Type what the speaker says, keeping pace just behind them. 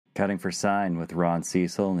Cutting for Sign with Ron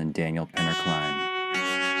Cecil and Daniel Penner Klein.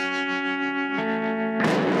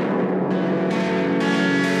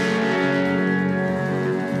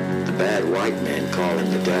 The bad white men call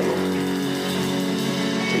him the devil.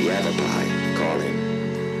 The Yavapai call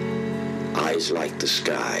him Eyes Like the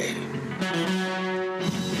Sky.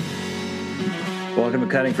 Welcome to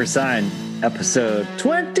Cutting for Sign, episode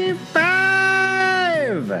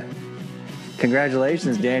 25!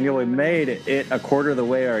 Congratulations, Daniel. We made it a quarter of the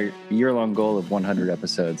way our year-long goal of 100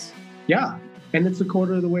 episodes. Yeah, and it's a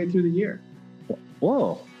quarter of the way through the year.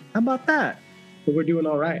 Whoa, how about that? So we're doing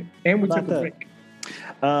all right. And we took a break.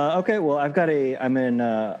 Okay, well,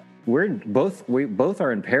 we both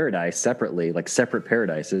are in paradise separately, like separate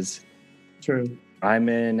paradises. True. I'm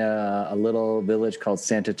in a little village called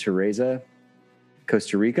Santa Teresa,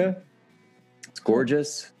 Costa Rica. It's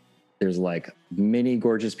gorgeous. There's like many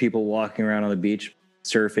gorgeous people walking around on the beach,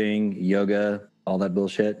 surfing, yoga, all that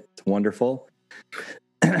bullshit. It's wonderful.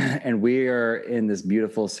 And we are in this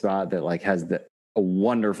beautiful spot that like has a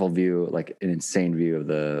wonderful view, like an insane view of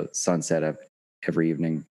the sunset every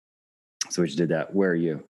evening. So we just did that. Where are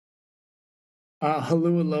you?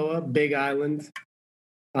 Holualoa, Big Island.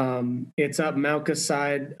 It's up Mauka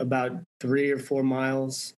side about 3 or 4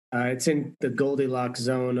 miles. It's in the Goldilocks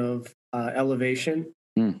zone of elevation.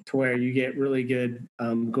 To where you get really good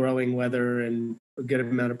growing weather and a good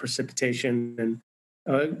amount of precipitation and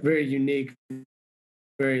a very unique,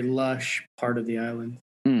 very lush part of the island.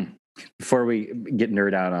 Before we get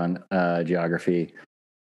nerd out on geography,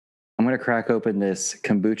 I'm going to crack open this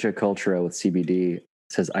kombucha Cultura with CBD. It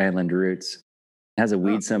says Island Roots. It has a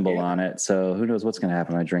weed symbol on it, so who knows what's going to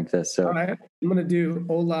happen when I drink this. So all right. I'm going to do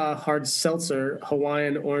Ola Hard Seltzer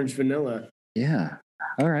Hawaiian Orange Vanilla. Yeah.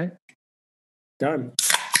 All right. Done.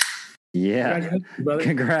 Yeah.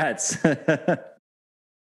 Congrats.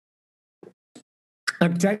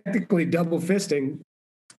 I'm technically double fisting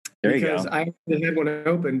because I had one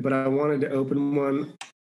open, but I wanted to open one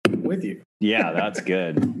with you. Yeah, that's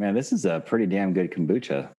good. Man, this is a pretty damn good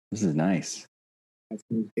kombucha. This is nice.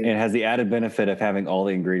 It has the added benefit of having all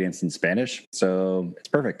the ingredients in Spanish, so it's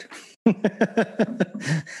perfect.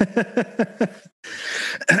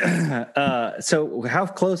 So how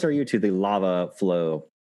close are you to the lava flow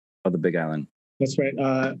of the Big Island? That's right.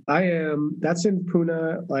 I am. That's in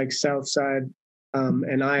Puna, like south side,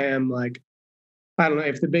 and I am like, I don't know,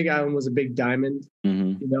 if the Big Island was a big diamond,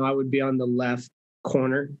 I would be on the left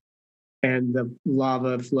corner, and the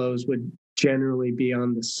lava flows would generally be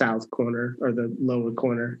on the south corner or the lower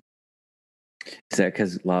corner. Is that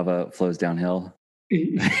because lava flows downhill? I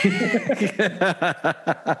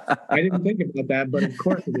didn't think about that, but of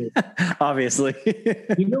course it is. Obviously.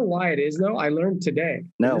 You know why it is, though? I learned today.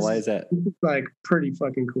 No, why is that? This is like pretty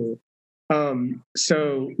fucking cool.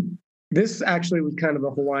 So this actually was kind of a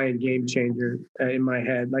Hawaiian game changer in my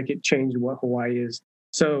head. Like it changed what Hawaii is.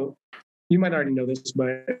 So you might already know this,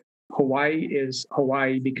 but Hawaii is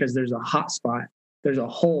Hawaii because there's a hot spot. There's a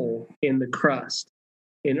hole in the crust,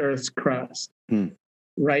 in Earth's crust.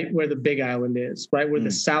 Right where the Big Island is, right where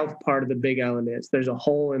the south part of the Big Island is. There's a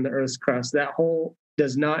hole in the Earth's crust. That hole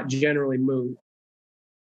does not generally move.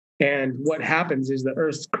 And what happens is the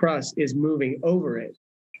Earth's crust is moving over it.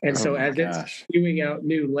 And so as it's spewing out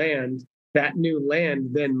new land, that new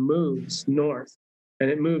land then moves north, and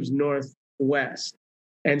it moves northwest.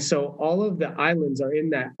 And so all of the islands are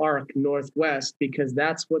in that arc northwest because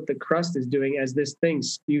that's what the crust is doing as this thing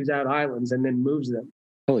spews out islands and then moves them.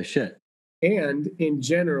 Holy shit. And in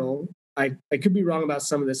general, I could be wrong about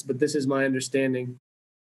some of this, but this is my understanding.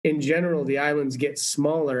 In general, the islands get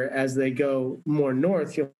smaller as they go more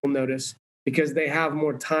north, you'll notice, because they have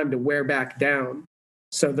more time to wear back down.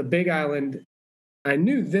 So the Big Island, I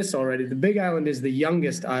knew this already, the Big Island is the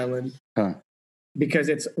youngest island because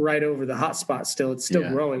it's right over the hot spot still. It's still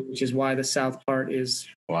growing, which is why the south part is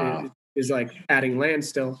like adding land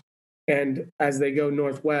still. And as they go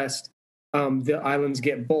northwest, the islands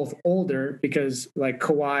get both older because like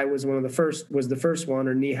Kauai was the first one,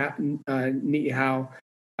 or Niihau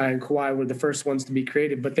and Kauai were the first ones to be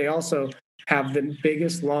created, but they also have the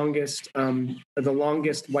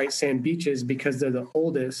longest white sand beaches because they're the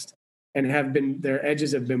oldest and their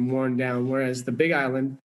edges have been worn down. Whereas the Big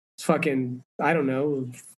Island is fucking, I don't know,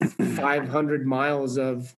 500 miles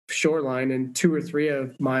of shoreline and 2 or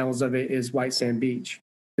 3 miles of it is white sand beach.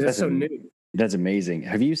 That's so new. That's amazing.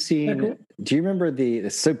 Have you seen, cool? Do you remember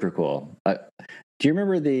it's super cool. Do you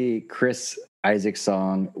remember the Chris Isaak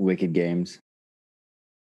song, Wicked Games?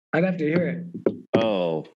 I'd have to hear it.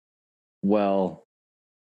 Oh, well,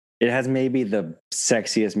 it has maybe the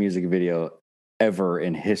sexiest music video ever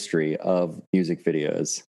in history of music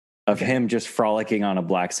videos. of him just frolicking on a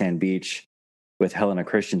black sand beach with Helena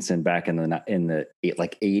Christensen back in the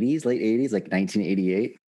like 80s, late 80s, like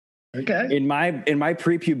 1988. Okay. In my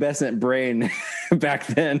prepubescent brain back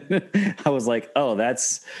then, I was like, oh,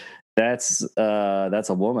 that's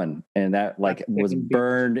a woman, and that like was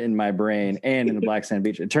burned in my brain and in the black sand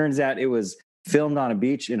beach. It turns out it was filmed on a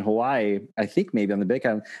beach in Hawaii, I think maybe on the Big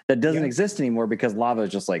Island, that doesn't exist anymore because lava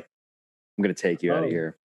is just like, I'm going to take you out of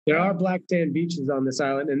here. There are black sand beaches on this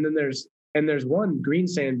island, and then there's one green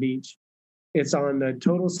sand beach. It's on the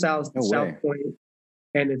total south point,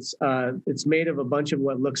 and it's made of a bunch of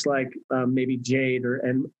what looks like maybe jade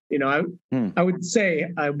I would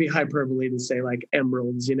say I would be hyperbole to say like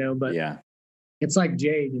emeralds, but yeah, it's like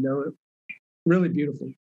jade, really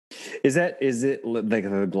beautiful. Is it like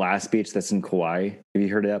the glass beach that's in Kauai? Have you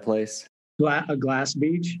heard of that place? A glass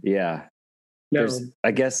beach? Yeah. No.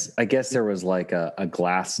 I guess there was like a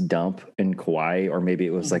glass dump in Kauai, or maybe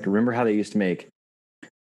it was like, remember how they used to make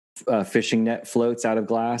fishing net floats out of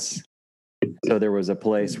glass? So there was a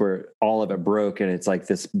place where all of it broke, and it's like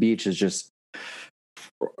this beach is just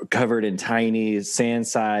covered in tiny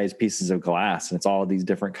sand-sized pieces of glass, and it's all these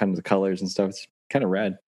different kinds of colors and stuff. It's kind of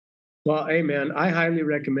rad. Well, hey man, I highly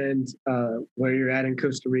recommend where you're at in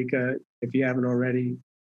Costa Rica, if you haven't already,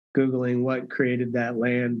 Googling what created that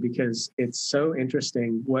land, because it's so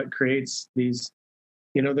interesting what creates these,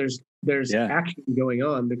 there's action going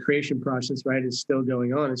on. The creation process, right, is still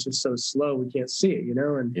going on. It's just so slow. We can't see it,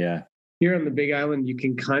 and here on the Big Island, you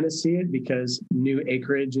can kind of see it because new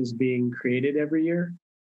acreage is being created every year.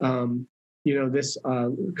 This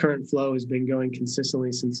current flow has been going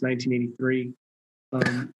consistently since 1983.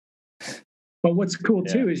 But what's cool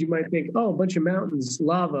too is you might think, oh, a bunch of mountains,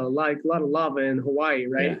 lava, like a lot of lava in Hawaii,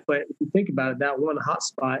 right? Yeah. But if you think about it, that one hot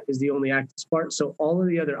spot is the only active spot. So all of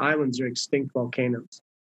the other islands are extinct volcanoes.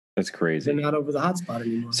 That's crazy. They're not over the hot spot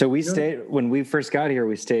anymore. So we stayed, when we first got here,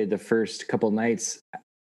 we stayed the first couple nights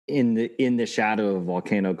in the shadow of a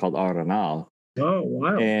volcano called Arenal. Oh,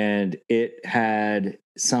 wow. And it had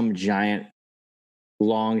some giant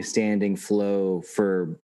long-standing flow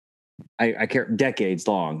for I can't decades.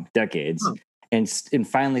 Huh. And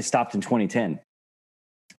finally stopped in 2010.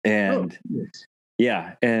 And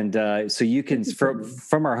so you can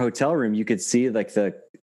from our hotel room you could see like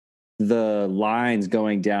the lines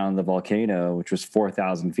going down the volcano, which was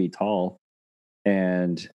 4,000 feet tall.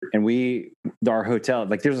 And our hotel,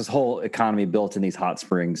 like there's this whole economy built in these hot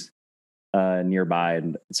springs nearby,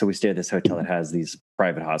 and so we stayed at this hotel that has these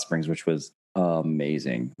private hot springs, which was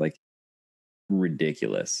amazing, like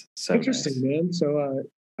ridiculous. So interesting, nice. Man. So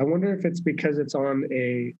I wonder if it's because it's on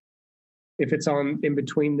in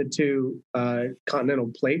between the two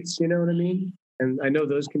continental plates, you know what I mean? And I know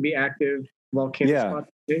those can be active volcano spots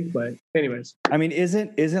too, but anyways. I mean,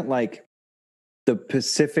 isn't like the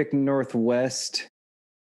Pacific Northwest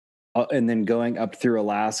and then going up through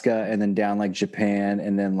Alaska and then down like Japan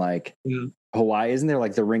and then like Hawaii, isn't there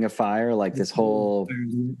like the Ring of Fire, like this whole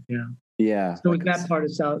yeah. So is that part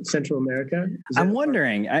of Central America? I'm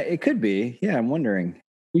wondering. It could be. Yeah, I'm wondering.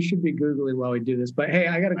 We should be Googling while we do this. But hey,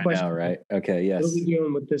 I got a question. Know, right? Okay, yes. What are we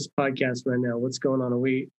doing with this podcast right now? What's going on?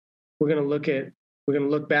 We're gonna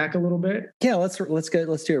look back a little bit. Yeah, let's do a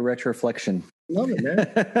retroflexion. Love it,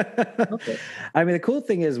 man. Okay. I mean, the cool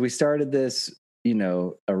thing is we started this,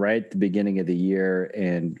 right at the beginning of the year,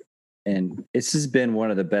 and this has been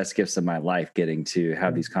one of the best gifts of my life, getting to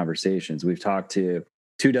have these conversations. We've talked to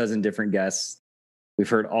 24 different guests. We've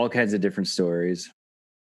heard all kinds of different stories.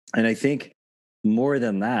 And I think more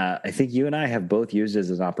than that, I think you and I have both used it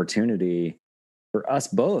as an opportunity for us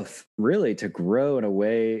both really to grow in a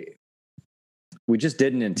way we just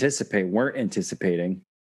weren't anticipating.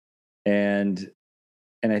 And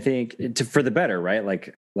I think for the better, right?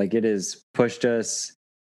 Like it has pushed us,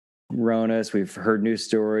 grown us. We've heard new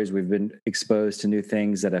stories. We've been exposed to new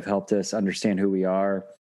things that have helped us understand who we are.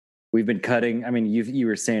 We've been cutting. I mean, you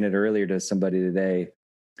were saying it earlier to somebody today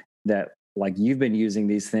that like you've been using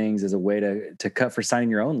these things as a way to cut for sign in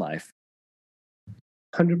your own life.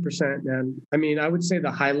 100%, man. I mean, I would say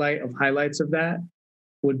the highlight of highlights of that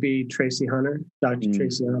would be Tracy Hunter, Dr.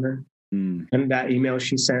 Tracy Hunter, and that email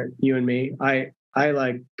she sent you and me. I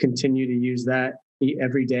like continue to use that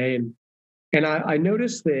every day, and I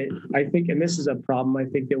noticed that I think, and this is a problem I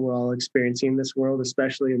think that we're all experiencing in this world,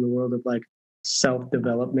 especially in the world of like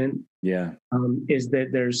self-development, is that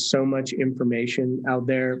there's so much information out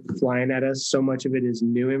there flying at us. So much of it is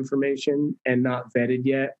new information and not vetted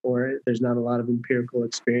yet, or there's not a lot of empirical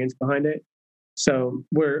experience behind it. So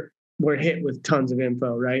we're hit with tons of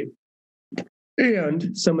info, right?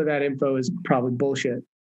 And some of that info is probably bullshit.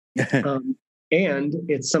 and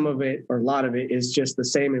it's some of it, or a lot of it, is just the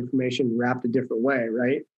same information wrapped a different way,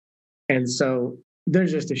 right? And so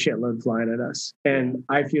there's just a shitload flying at us. And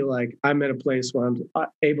I feel like I'm at a place where I'm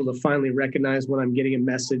able to finally recognize when I'm getting a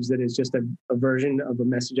message that is just a version of a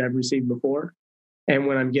message I've received before, and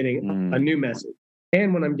when I'm getting a new message,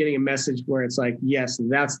 and when I'm getting a message where it's like, yes,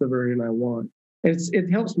 that's the version I want. It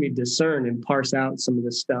helps me discern and parse out some of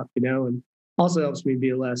this stuff, and also helps me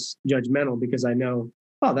be less judgmental, because I know,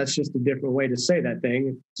 oh, that's just a different way to say that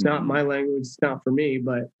thing. It's not my language. It's not for me,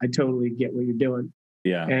 but I totally get what you're doing.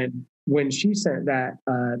 Yeah. And when she sent that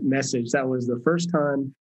message, that was the first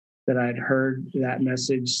time that I'd heard that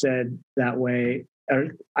message said that way.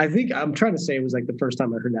 I think I'm trying to say it was like the first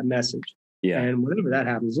time I heard that message. Yeah. And whenever that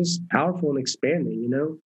happens, it's powerful and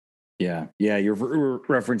expanding, Yeah. Yeah. You're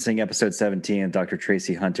referencing episode 17, Dr.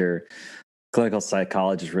 Tracy Hunter, clinical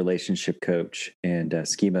psychologist, relationship coach, and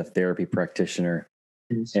schema therapy practitioner.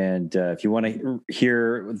 Yes. And if you want to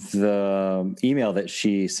hear the email that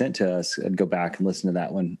she sent to us, I'd go back and listen to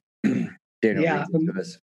that one. Daniel reads it to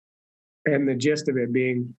us. And the gist of it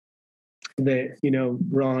being that,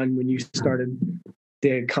 Ron, when you started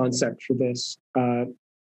the concept for this,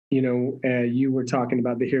 you were talking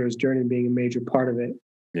about the hero's journey being a major part of it.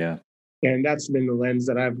 Yeah. And that's been the lens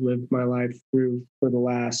that I've lived my life through for the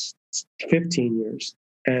last 15 years.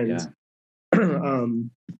 And,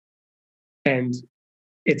 and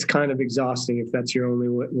it's kind of exhausting if that's your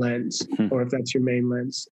only lens or if that's your main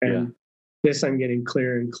lens. And this I'm getting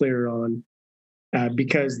clearer and clearer on,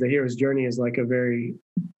 because the hero's journey is like a very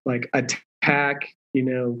attack,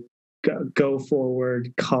 go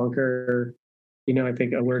forward, conquer. I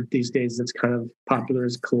think a word these days that's kind of popular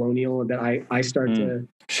is colonial, that I start to.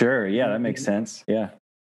 Sure. Yeah, that makes sense. Yeah.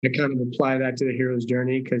 I kind of apply that to the hero's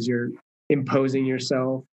journey, because you're imposing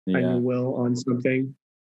yourself and your will on something,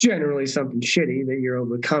 generally something shitty that you're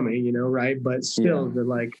overcoming, right? But still the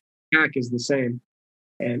attack is the same.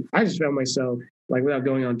 And I just found myself, without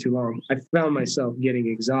going on too long, I found myself getting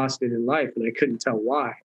exhausted in life, and I couldn't tell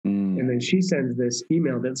why. And then she sends this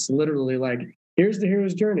email that's literally like, here's the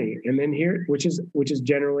hero's journey. And then here, which is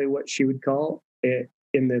generally what she would call it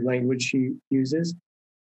in the language she uses,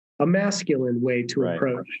 a masculine way to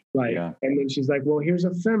approach life. Yeah. And then she's like, well, here's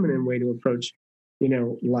a feminine way to approach,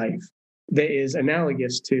 life that is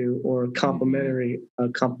analogous to or complementary,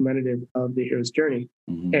 complementative of the hero's journey.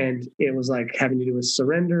 And it was like having to do with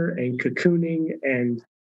surrender and cocooning and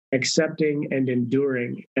accepting and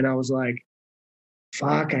enduring. And I was like,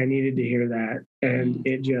 fuck, I needed to hear that. And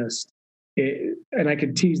and I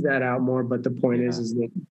could tease that out more, but the point is that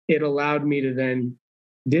it allowed me to then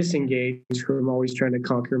disengage from always trying to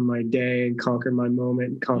conquer my day and conquer my moment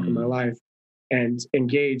and conquer my life, and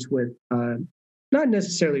engage with not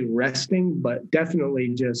necessarily resting, but definitely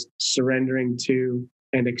just surrendering to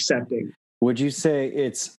and accepting. Would you say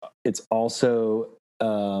it's also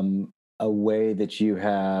a way that you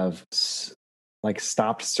have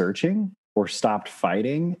stopped searching or stopped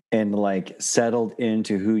fighting and settled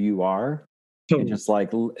into who you are? Totally. And just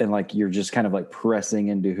you're just kind of pressing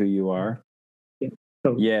into who you are. Yeah.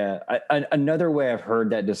 Totally. Yeah. Another way I've heard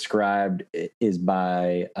that described is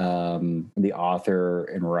by the author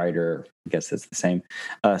and writer, I guess that's the same,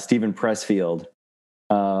 Stephen Pressfield.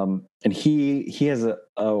 And he has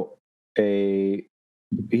he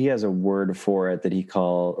has a word for it that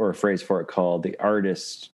or a phrase for it called the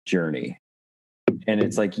artist's journey. And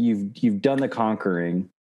it's like you've done the conquering.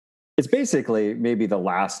 It's basically maybe the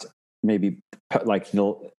last,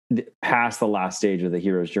 past the last stage of the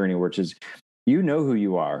hero's journey, which is who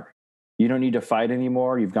you are. You don't need to fight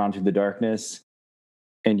anymore. You've gone through the darkness,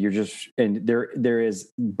 and there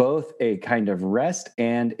is both a kind of rest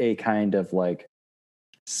and a kind of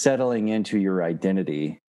settling into your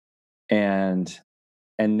identity, and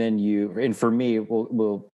then for me,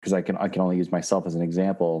 we'll because I can only use myself as an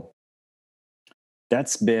example.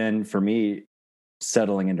 That's been for me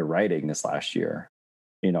settling into writing this last year,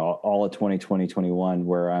 all of 2020, 21,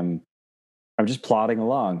 where I'm just plodding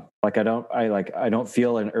along. I don't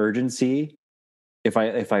feel an urgency. If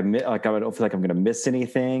I don't feel like I'm going to miss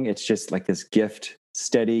anything. It's just like this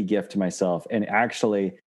steady gift to myself. And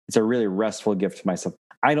actually it's a really restful gift to myself.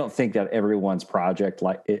 I don't think that everyone's project,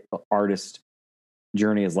 artist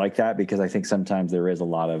journey is like that, because I think sometimes there is a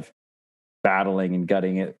lot of battling and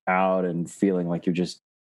gutting it out and feeling like you're just,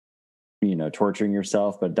 torturing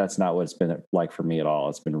yourself, but that's not what it's been like for me at all.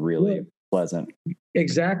 It's been really pleasant.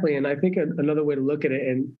 Exactly. And I think another way to look at it,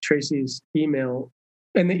 and Tracy's email,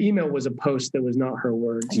 and the email was a post that was not her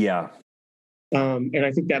words. Yeah. And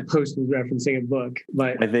I think that post was referencing a book,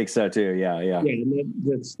 but I think so too. Yeah. Yeah.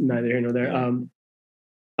 That's neither here nor there.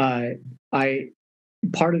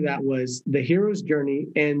 part of that was the hero's journey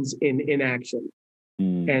ends in inaction,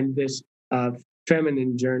 and this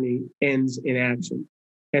feminine journey ends in action.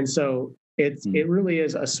 And so it really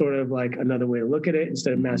is a sort of like another way to look at it.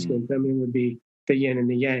 Instead of masculine, feminine would be the yin and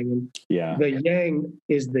the yang. And the yang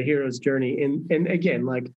is the hero's journey. And again,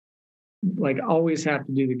 like always have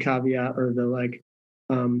to do the caveat or the like,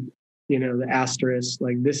 the asterisk.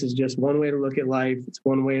 Like, this is just one way to look at life. It's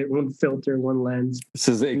one way, one filter, one lens.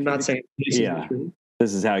 I'm not saying this is the truth.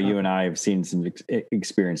 This is how you and I have seen some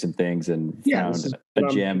experience some things and found a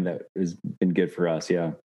gem that has been good for us.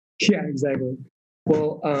 Yeah. Yeah, exactly.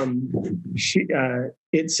 Well,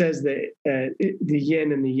 it says that the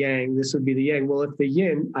yin and the yang, this would be the yang. Well, if the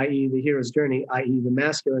yin, i.e. the hero's journey, i.e. the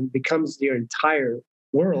masculine, becomes your entire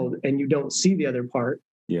world and you don't see the other part,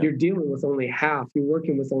 you're dealing with only half. You're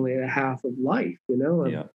working with only a half of life,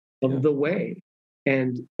 of the way.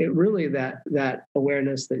 And it really that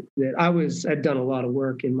awareness that I'd done a lot of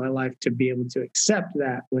work in my life to be able to accept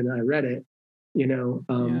that when I read it,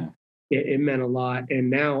 it meant a lot. And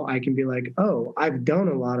now I can be like, oh, I've done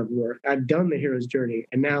a lot of work. I've done the hero's journey.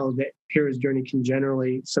 And now the hero's journey can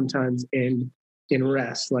generally sometimes end in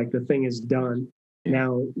rest. Like, the thing is done.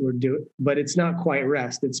 Now we're doing, but it's not quite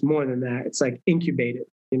rest. It's more than that. It's like incubated,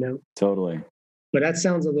 Totally. But that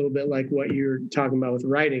sounds a little bit like what you're talking about with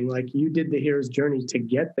writing. Like, you did the hero's journey to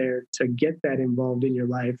get there, to get that involved in your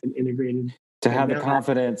life and integrated. To have the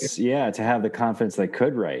confidence, to have the confidence that I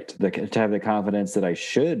could write, to have the confidence that I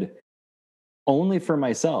should, only for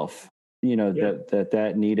myself,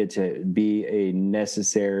 that needed to be a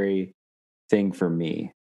necessary thing for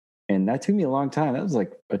me. And that took me a long time. That was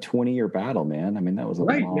like a 20-year battle, man. I mean, that was a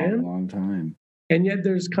long time. And yet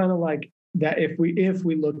there's kind of like that, if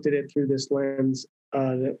we looked at it through this lens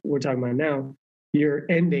that we're talking about now, you're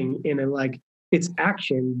ending in a, like, it's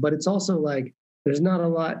action, but it's also like there's not a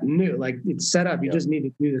lot new. Like, it's set up. You just need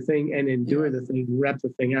to do the thing and endure the thing, rep the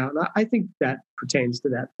thing out. And I think that pertains to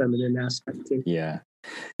that feminine aspect too. Yeah.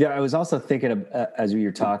 I was also thinking of, as we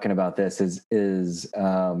were talking about this, is there's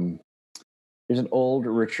an old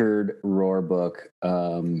Richard Rohr book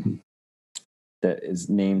that is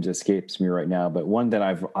named escapes me right now, but one that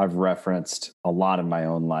I've referenced a lot in my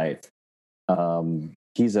own life. Richard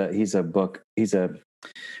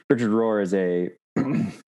Rohr is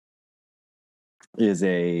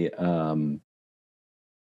a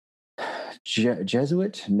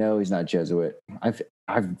Jesuit? No, he's not Jesuit. I've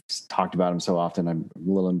talked about him so often, I'm a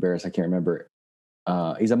little embarrassed. I can't remember.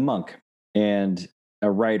 He's a monk and a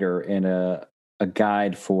writer and a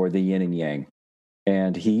guide for the yin and yang.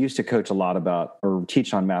 And he used to coach a lot about, or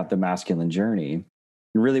teach on the masculine journey.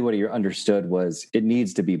 And really what he understood was it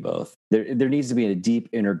needs to be both. There needs to be a deep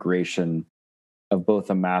integration of both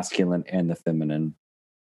the masculine and the feminine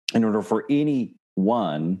in order for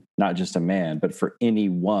anyone, not just a man, but for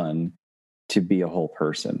anyone to be a whole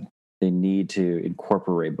person. They need to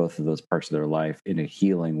incorporate both of those parts of their life in a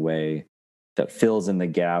healing way that fills in the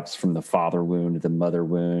gaps from the father wound, the mother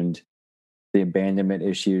wound, the abandonment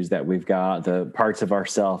issues that we've got, the parts of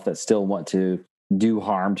ourselves that still want to do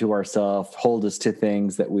harm to ourselves, hold us to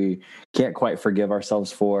things that we can't quite forgive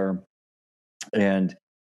ourselves for. And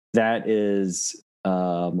that is,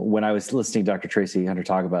 when I was listening to Dr. Tracy Hunter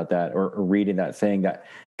talk about that, or reading that thing, that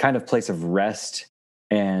kind of place of rest.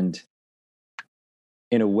 And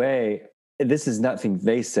in a way, this is nothing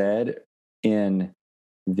they said in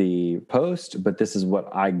the post, but this is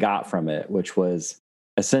what I got from it, which was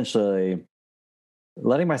essentially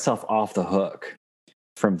letting myself off the hook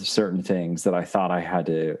from certain things that I thought I had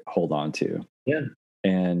to hold on to. Yeah.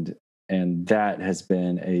 And that has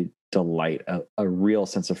been a delight, a real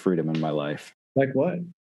sense of freedom in my life. Like what?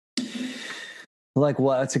 Like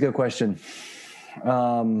what? That's a good question.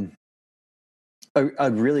 A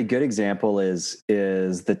really good example is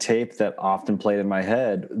the tape that often played in my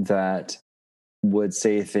head that would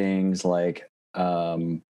say things like,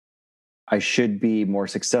 I should be more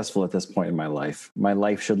successful at this point in my life. My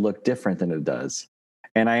life should look different than it does.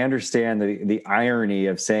 And I understand the irony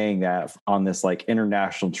of saying that on this like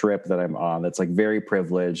international trip that I'm on, that's like very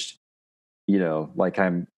privileged, like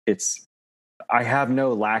I have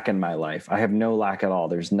no lack in my life. I have no lack at all.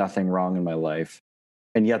 There's nothing wrong in my life.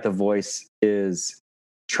 And yet the voice is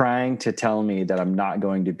trying to tell me that I'm not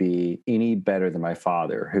going to be any better than my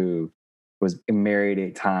father, who was married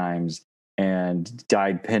 8 times and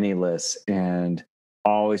died penniless and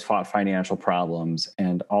always fought financial problems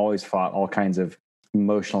and always fought all kinds of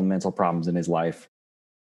emotional and mental problems in his life.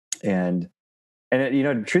 And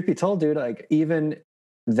truth be told, dude, like even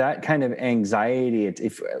that kind of anxiety,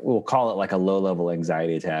 if we'll call it like a low-level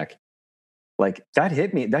anxiety attack, like that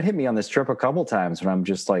hit me on this trip a couple times when I'm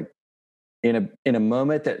just like in a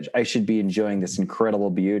moment that I should be enjoying this incredible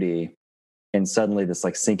beauty, and suddenly this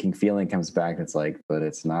like sinking feeling comes back. It's like, but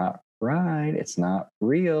it's not right. It's not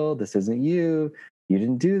real. This isn't you. You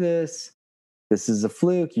didn't do this. This is a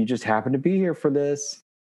fluke. You just happen to be here for this.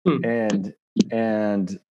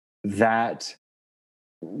 And that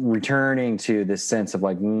returning to this sense of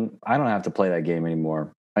like, I don't have to play that game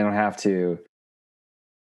anymore. I don't have to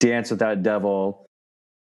dance with that devil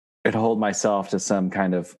and hold myself to some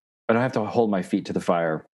kind of, I don't have to hold my feet to the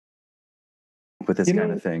fire with this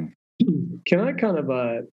kind of thing. Can I kind of,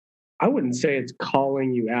 I wouldn't say it's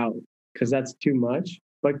calling you out because that's too much,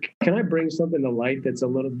 but can I bring something to light that's a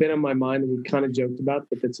little bit on my mind that we kind of joked about,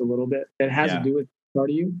 but that's a little bit, that has to do with part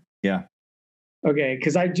of you? Yeah. Okay,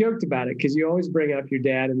 because I joked about it because you always bring up your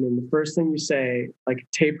dad, and then the first thing you say, like a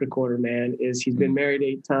tape recorder, man, is he's been married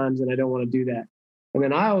 8 times and I don't want to do that. And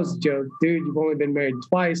then I always joke, dude, you've only been married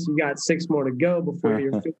twice. You got 6 more to go before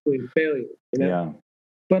you're officially a failure. You know? Yeah.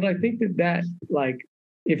 But I think that like,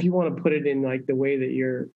 if you want to put it in like the way that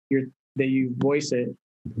you voice it,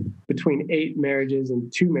 between 8 marriages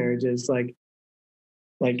and 2 marriages, like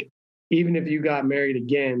even if you got married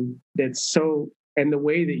again, that's so. And the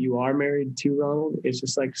way that you are married to, Ronald, is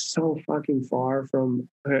just like so fucking far from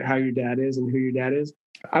how your dad is and who your dad is.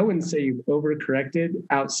 I wouldn't say you've overcorrected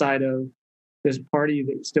outside of this party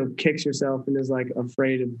that still kicks yourself and is like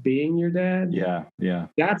afraid of being your dad. Yeah. Yeah.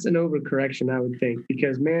 That's an overcorrection, I would think,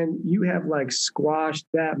 because man, you have like squashed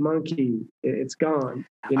that monkey. It's gone.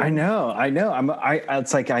 You know? I know.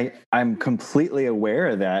 It's like I'm completely aware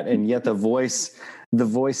of that. And yet the voice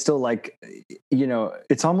still like,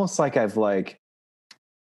 it's almost like I've like,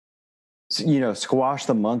 squash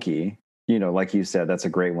the monkey, like you said, that's a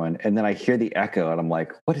great one. And then I hear the echo and I'm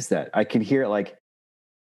like, what is that? I can hear it like,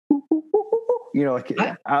 like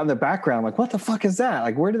out in the background. I'm like, what the fuck is that?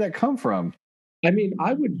 Like, where did that come from? I mean,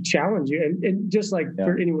 I would challenge you. And just like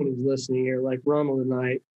for anyone who's listening here, like Ronald and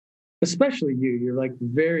I, especially you're like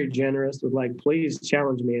very generous with like, please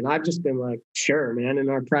challenge me. And I've just been like, sure, man. In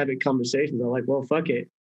our private conversations, I'm like, well, fuck it.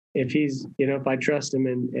 If he's, if I trust him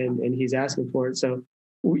and he's asking for it. So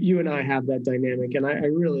you and I have that dynamic, and I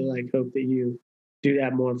really like hope that you do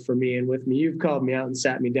that more for me and with me. You've called me out and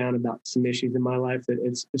sat me down about some issues in my life that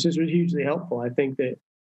it's just hugely helpful. I think that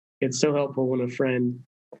it's so helpful when a friend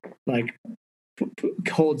like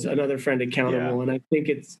holds another friend accountable, and I think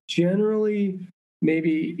it's generally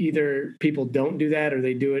maybe either people don't do that or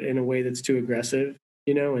they do it in a way that's too aggressive,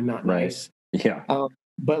 and not nice. Yeah.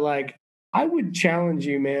 But like, I would challenge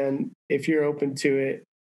you, man, if you're open to it.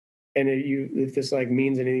 And if this like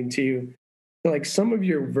means anything to you, like some of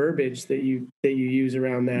your verbiage that you use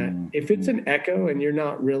around that, if it's an echo and you're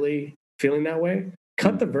not really feeling that way,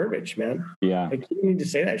 cut the verbiage, man. Yeah. Like you don't need to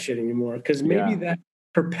say that shit anymore because maybe that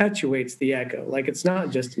perpetuates the echo. Like it's not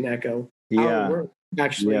just an echo. Yeah. Our work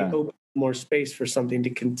actually opens more space for something to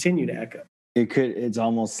continue to echo. It's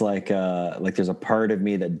almost like there's a part of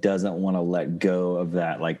me that doesn't want to let go of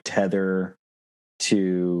that like tether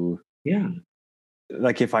to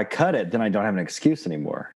like if I cut it, then I don't have an excuse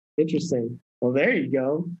anymore. Interesting. Well, there you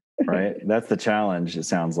go. Right. That's the challenge. It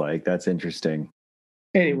sounds like that's interesting.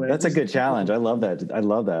 Anyway, that's a good challenge. I love that.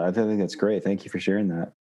 I think that's great. Thank you for sharing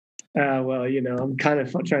that. Well, I'm kind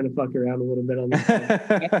of trying to fuck around a little bit on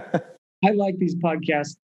this. I like these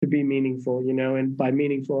podcasts to be meaningful, and by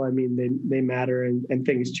meaningful, I mean they matter and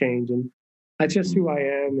things change. And that's just who I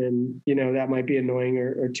am. And, that might be annoying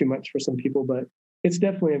or too much for some people, but it's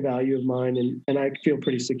definitely a value of mine, and I feel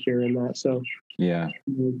pretty secure in that. So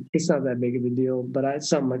it's not that big of a deal, but it's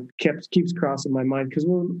something that keeps crossing my mind because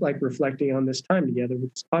we're like reflecting on this time together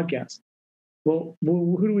with this podcast. Well,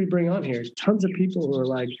 who do we bring on here? Tons of people who are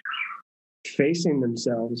like facing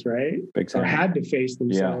themselves, right? Or had to face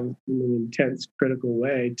themselves in an intense, critical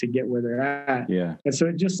way to get where they're at. Yeah. And so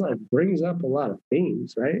it just like brings up a lot of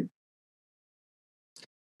themes, right?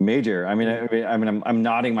 Major. I mean, I'm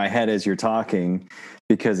nodding my head as you're talking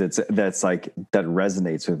because that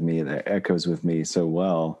resonates with me, that echoes with me so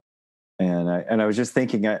well. And I was just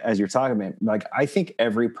thinking as you're talking, man, like I think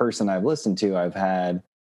every person I've listened to, I've had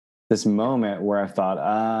this moment where I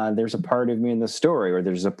thought, there's a part of me in the story, or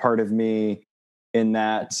there's a part of me in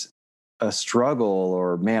that a struggle,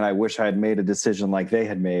 or man, I wish I had made a decision like they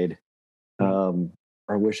had made, or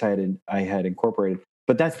I wish I had incorporated.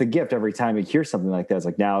 But that's the gift. Every time you hear something like that, it's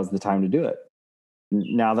like, now is the time to do it.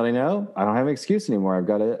 Now that I know, I don't have an excuse anymore. I've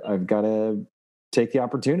got to take the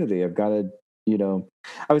opportunity. I've got to,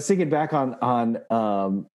 I was thinking back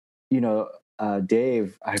on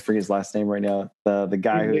Dave, I forget his last name right now. The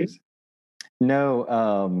guy who's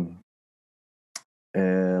let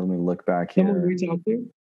me look back here. Someone we talked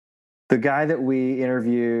to? The guy that we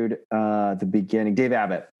interviewed at the beginning, Dave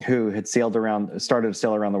Abbott, who had started to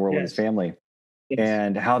sail around the world with his family,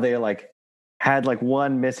 and how they like had like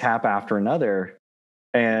one mishap after another,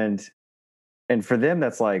 and for them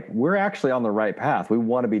that's like, we're actually on the right path. We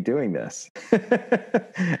want to be doing this,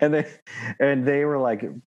 and they were like,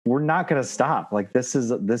 we're not going to stop. Like this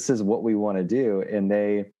is what we want to do, and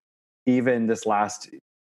they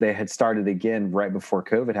had started again right before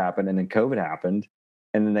COVID happened, and then COVID happened.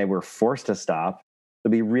 And then they were forced to stop.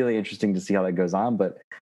 It'll be really interesting to see how that goes on. But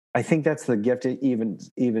I think that's the gift,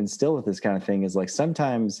 even still with this kind of thing, is like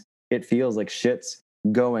sometimes it feels like shit's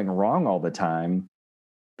going wrong all the time.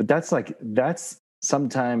 But that's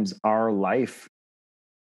sometimes our life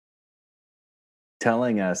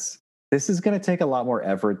telling us this is going to take a lot more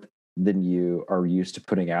effort than you are used to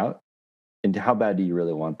putting out. And how bad do you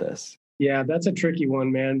really want this? Yeah, that's a tricky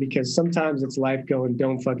one, man, because sometimes it's life going,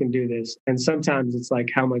 don't fucking do this. And sometimes it's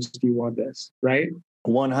like, how much do you want this? Right?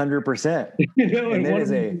 100%. And one of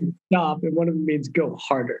them means stop, and one of them means go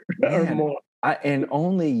harder or more. And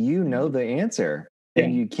only you know the answer.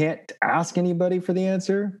 And you can't ask anybody for the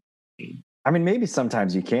answer. I mean, maybe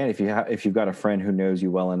sometimes you can if you've got a friend who knows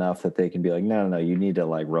you well enough that they can be like, no, you need to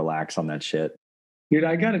like relax on that shit. Dude,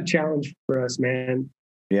 I got a challenge for us, man.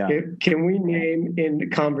 Yeah. Can we name in the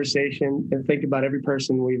conversation and think about every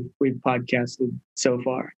person we've podcasted so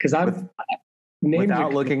far? Because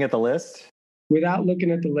without looking at the list. Without looking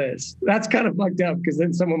at the list, that's kind of fucked up. Because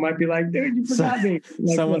then someone might be like, "Dude, you forgot me."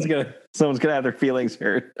 Like, someone's gonna have their feelings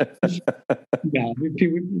hurt. Yeah,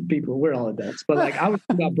 people, we're all adults. But like, I was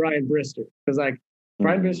thinking about Brian Brister, because like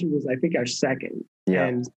Brian Brister was, I think, our second,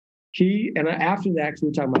 and after that, we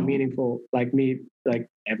were talking about meaningful, like me, like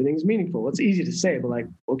everything's meaningful. It's easy to say, but like,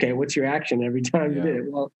 okay, what's your action every time you did it?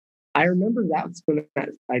 Well, I remember that's when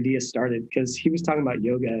that idea started, because he was talking about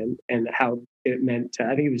yoga and how it meant to, I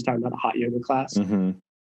think he was talking about a hot yoga class, and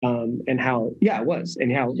how, it was,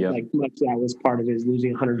 and how like much that was part of his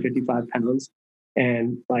losing 155 pounds.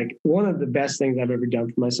 And like one of the best things I've ever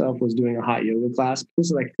done for myself was doing a hot yoga class. This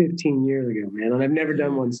was like 15 years ago, man, and I've never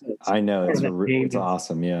done one since. I know, it's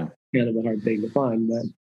awesome. Yeah, kind of a hard thing to find, but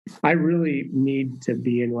I really need to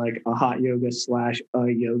be in like a hot yoga / a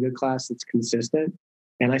yoga class that's consistent.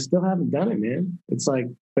 And I still haven't done it, man. It's like,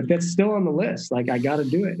 but that's still on the list. Like I got to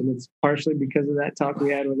do it. And it's partially because of that talk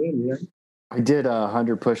we had with him. Yeah. I did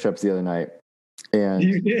 100 push-ups the other night. And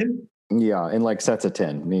you did? Yeah. In like sets of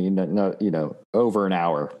 10, I mean, over an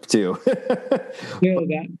hour too. But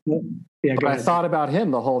I thought about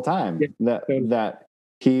him the whole time, that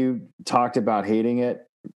he talked about hating it.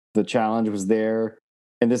 The challenge was there.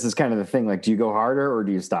 And this is kind of the thing, like, do you go harder or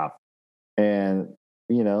do you stop? And,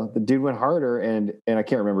 the dude went harder, and I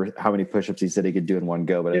can't remember how many push-ups he said he could do in one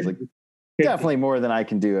go, but I was like, 50. Definitely more than I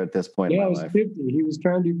can do at this point in my life. 50. He was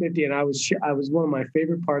trying to do 50, and I was one of my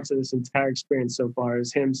favorite parts of this entire experience so far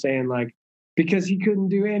is him saying, like, because he couldn't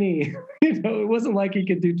do any, it wasn't like he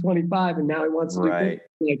could do 25 and now he wants to do 50.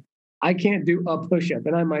 Like, I can't do a push-up,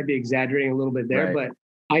 and I might be exaggerating a little bit there, but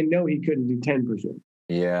I know he couldn't do 10%.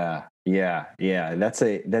 Yeah. That's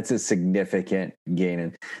a significant gain.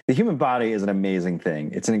 And the human body is an amazing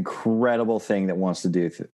thing. It's an incredible thing that wants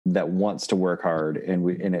to work hard.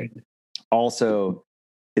 And it also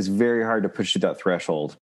is very hard to push through that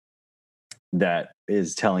threshold that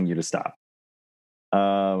is telling you to stop.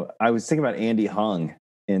 I was thinking about Andy Hung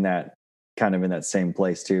in that same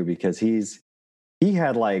place too, because he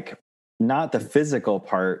had like, not the physical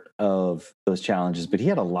part of those challenges, but he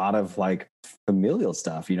had a lot of like familial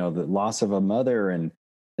stuff, the loss of a mother and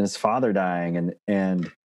his father dying.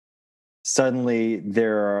 And suddenly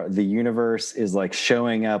the universe is like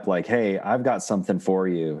showing up like, hey, I've got something for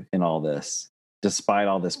you in all this, despite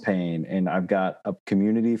all this pain. And I've got a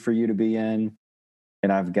community for you to be in.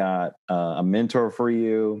 And I've got a mentor for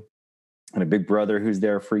you and a big brother who's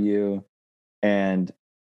there for you. And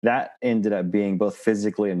that ended up being both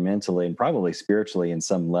physically and mentally and probably spiritually in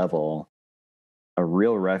some level, a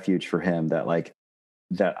real refuge for him that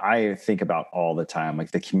I think about all the time, like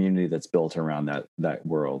the community that's built around that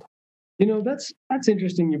world. That's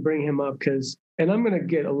interesting you bring him up, and I'm going to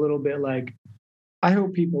get a little bit like, I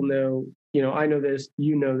hope people know, I know this,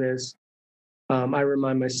 this. I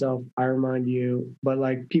remind myself, I remind you, but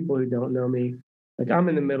like people who don't know me, like I'm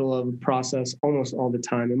in the middle of a process almost all the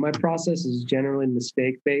time. And my process is generally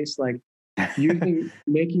mistake-based. Like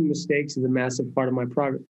making mistakes is a massive part of my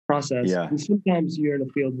process. Yeah. And sometimes you're in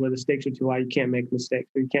a field where the stakes are too high. You can't make mistakes,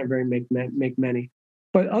 or you can't make many.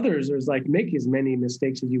 But others, there's like, make as many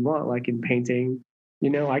mistakes as you want. Like in painting,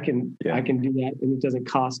 I can do that, and it doesn't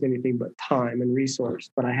cost anything but time and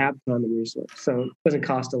resource. But I have time and resource, so it doesn't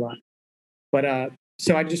cost a lot. But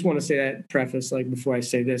So I just want to say that preface, like before I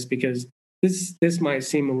say this, because this might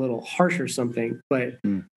seem a little harsh or something, but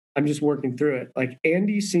I'm just working through it. Like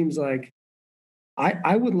Andy seems like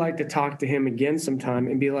I would like to talk to him again sometime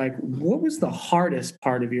and be like, what was the hardest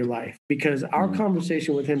part of your life? Because our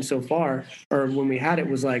conversation with him so far, or when we had it,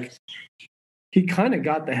 was like he kind of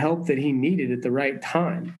got the help that he needed at the right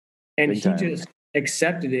time. And he just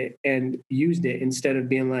accepted it and used it instead of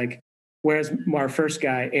being like, whereas our first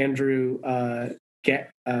guy, Andrew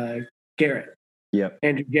Garrett. Yep.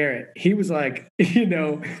 Andrew Garrett. He was like, he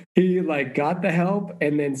like got the help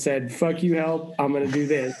and then said, fuck you, help. I'm going to do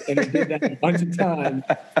this. And he did that a bunch of times,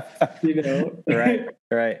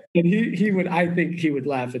 Right. And he would, I think he would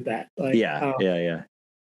laugh at that. Like, yeah.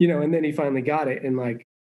 And then he finally got it and like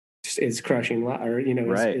is crushing or,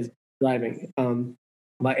 is driving.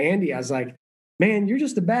 But Andy, I was like, man, you're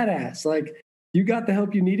just a badass. Like, you got the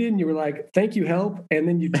help you needed, and you were like, "Thank you, help," and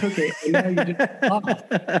then you took it, and now you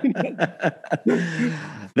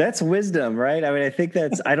just That's wisdom, right? I mean, I think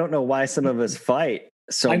I don't know why some of us fight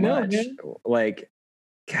so much. Man. Like,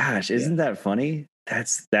 gosh, isn't that funny? I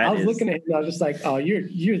was looking at him, and I was just like, "Oh, you're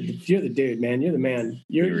the dude, man. You're the man.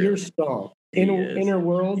 You're strong. Inner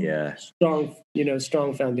world, strong.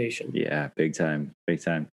 Strong foundation. Yeah, big time. That's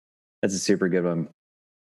a super good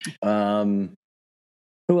one.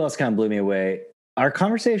 Who else kind of blew me away? Our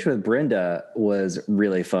conversation with Brenda was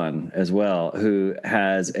really fun as well, who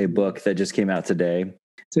has a book that just came out today.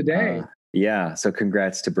 Yeah. So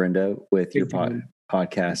congrats to Brenda with your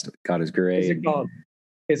podcast. God is Great. What's it called?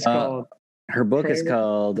 It's called. Her book is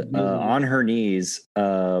called On Her Knees.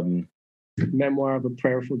 Memoir of a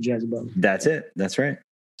Prayerful Jezebel. That's it. That's right.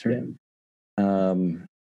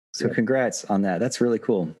 So congrats on that. That's really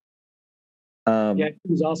cool. It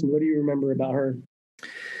was awesome. What do you remember about her?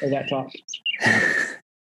 Or that talk?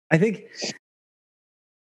 I think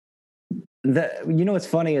that what's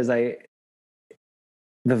funny is the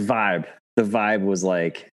vibe was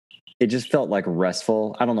like, it just felt like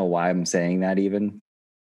restful. I don't know why I'm saying that, even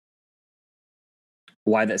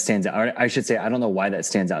why that stands out. I should say, I don't know why that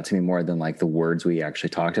stands out to me more than like the words we actually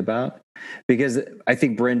talked about, because I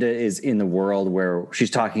think Brenda is in the world where she's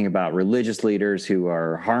talking about religious leaders who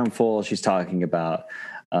are harmful. She's talking about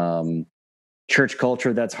church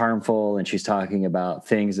culture that's harmful, and she's talking about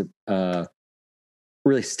things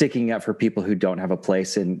really sticking up for people who don't have a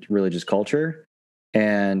place in religious culture,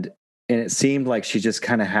 and it seemed like she just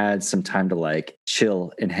kind of had some time to like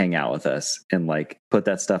chill and hang out with us and like put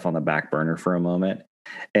that stuff on the back burner for a moment.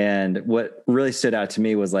 And what really stood out to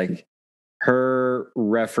me was like her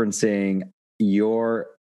referencing your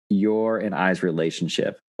and I's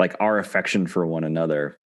relationship, like our affection for one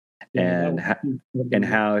another, and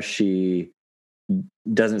how she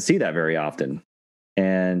doesn't see that very often,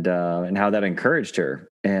 and how that encouraged her,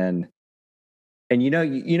 and when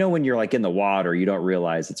you're like in the water, you don't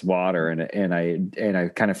realize it's water, and I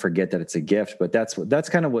kind of forget that it's a gift, but that's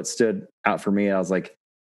kind of what stood out for me. I was like,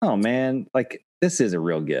 oh man, like this is a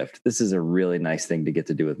real gift. This is a really nice thing to get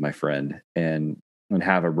to do with my friend, and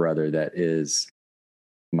have a brother that is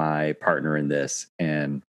my partner in this,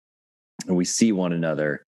 and we see one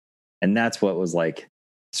another, and that's what was like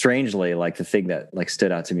strangely like the thing that like stood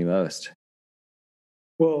out to me most.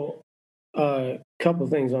 Well, couple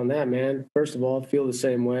things on that, man. First of all, I feel the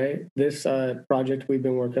same way. This project we've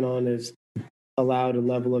been working on has allowed a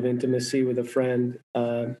level of intimacy with a friend.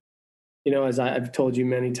 As I've told you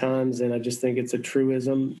many times, and I just think it's a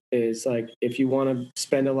truism, is like, if you want to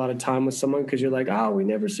spend a lot of time with someone because you're like, oh, we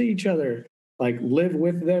never see each other, like live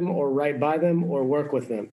with them or right by them or work with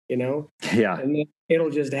them, Yeah. And then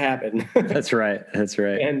it'll just happen. That's right.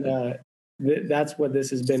 And that's what this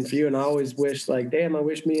has been for you. And I always wish, like, damn, I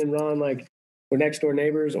wish me and Ron, like, we're next door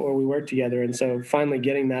neighbors or we work together. And so finally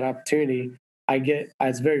getting that opportunity,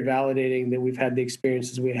 it's very validating that we've had the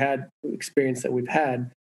experience that we've had,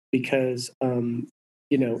 because,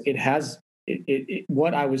 it has,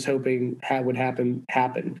 what I was hoping would happen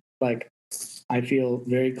happened. Like, I feel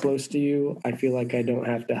very close to you. I feel like I don't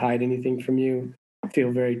have to hide anything from you. I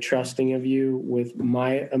feel very trusting of you with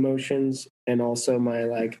my emotions, and also my,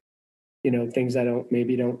 like, things I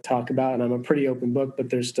don't talk about. And I'm a pretty open book, but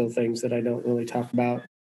there's still things that I don't really talk about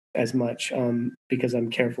as much, because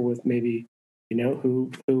I'm careful with maybe,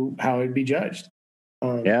 how I'd be judged.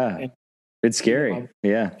 It's scary.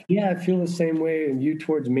 I feel the same way, and you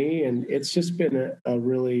towards me. And it's just been a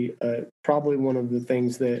really, probably one of the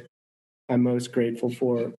things that I'm most grateful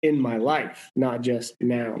for in my life, not just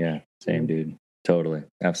now. Yeah. Same, dude. Totally.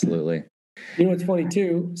 Absolutely. What's funny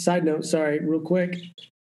too, side note, sorry, real quick.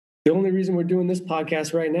 The only reason we're doing this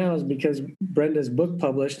podcast right now is because Brenda's book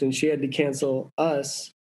published, and she had to cancel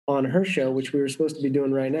us on her show, which we were supposed to be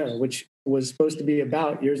doing right now, which was supposed to be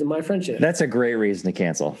about years of my friendship. That's a great reason to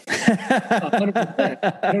cancel.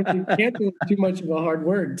 100%. I don't think cancel is too much of a hard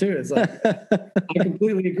word, too. It's like, I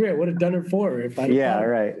completely agree. I would have done it for her if I. Yeah,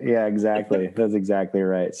 right. Yeah, exactly. That's exactly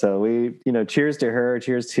right. So we, cheers to her.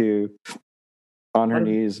 Cheers to On Her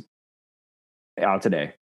Knees, out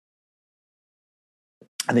today.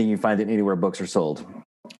 I think you can find it anywhere books are sold,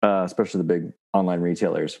 especially the big online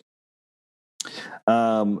retailers.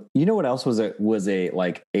 What else was a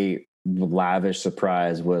lavish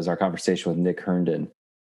surprise was our conversation with Nick Herndon,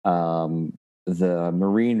 the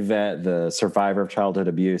Marine vet, the survivor of childhood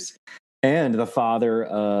abuse, and the father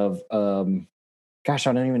of, I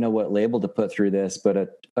don't even know what label to put through this,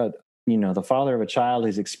 but the father of a child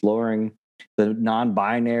who's exploring the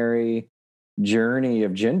non-binary journey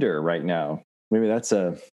of gender right now. Maybe that's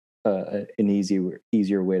an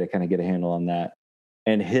easier way to kind of get a handle on that.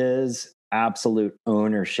 And his absolute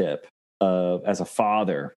ownership of, as a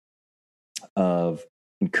father, of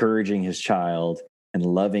encouraging his child and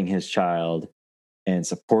loving his child and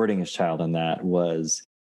supporting his child in that was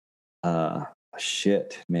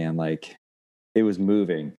shit, man. Like, it was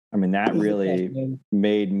moving. I mean, that really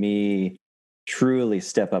made me truly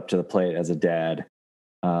step up to the plate as a dad,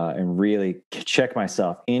 and really check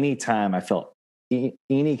myself anytime I felt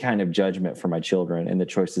any kind of judgment for my children and the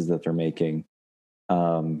choices that they're making.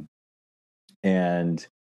 And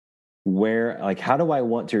how do I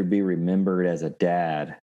want to be remembered as a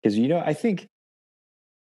dad? Because, I think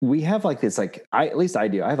we have this, at least I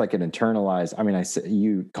do. I have an internalized,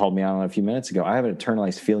 you called me out on it a few minutes ago. I have an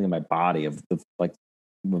internalized feeling in my body of with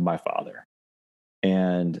my father.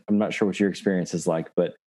 And I'm not sure what your experience is like,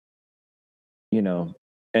 but,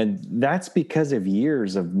 and that's because of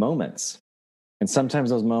years of moments. And sometimes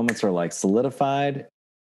those moments are solidified,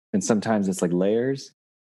 and sometimes it's layers.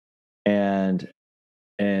 And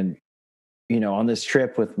on this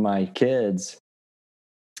trip with my kids,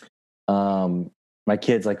 have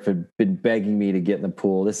been begging me to get in the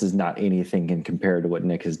pool. This is not anything compared to what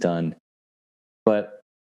Nick has done,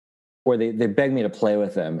 or they beg me to play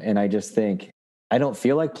with them. And I just think, I don't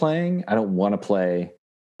feel like playing. I don't want to play,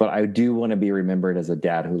 but I do want to be remembered as a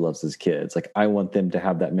dad who loves his kids. I want them to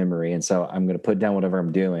have that memory. And so I'm going to put down whatever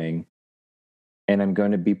I'm doing, and I'm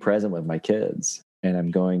going to be present with my kids, and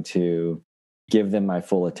I'm going to give them my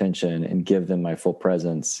full attention and give them my full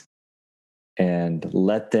presence and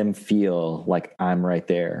let them feel like I'm right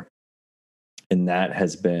there. And that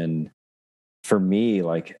has been, for me,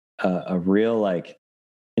 a real,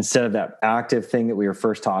 instead of that active thing that we were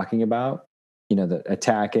first talking about, the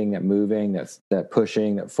attacking, that moving, that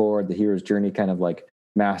pushing, that forward, the hero's journey kind of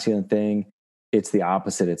masculine thing. It's the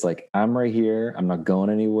opposite. It's I'm right here. I'm not going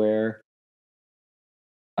anywhere.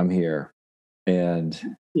 I'm here. And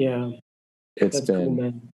yeah, it's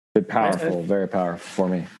been powerful, very powerful for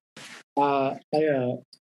me.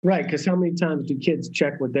 Right. Because how many times do kids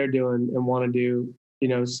check what they're doing and want to do,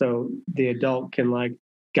 so the adult can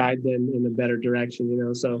guide them in a better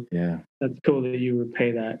direction, so yeah, that's cool that you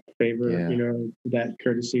repay that favor, that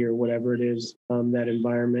courtesy or whatever it is, that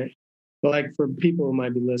environment. But for people who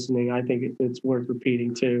might be listening, I think it's worth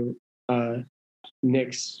repeating too.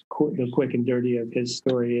 Nick's the quick and dirty of his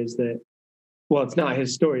story is that, well, it's not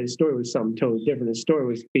his story. His story was something totally different. His story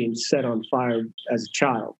was being set on fire as a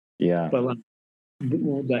child. Yeah. But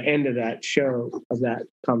the end of that show, of that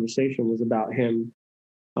conversation, was about him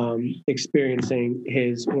experiencing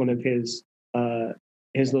one of his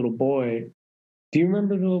little boy. Do you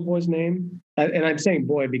remember the little boy's name? And I'm saying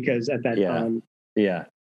boy because at that time, yeah,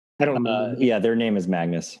 I don't remember. Their name is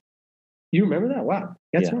Magnus. You remember that? Wow,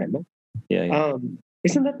 that's right, man. Yeah.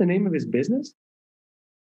 Isn't that the name of his business?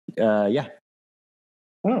 Yeah.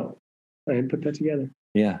 Oh, I didn't put that together.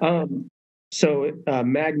 Yeah. So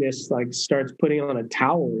Magnus starts putting on a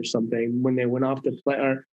towel or something when they went off to play,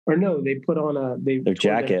 or no, they put on their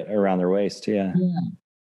jacket around their waist. Yeah.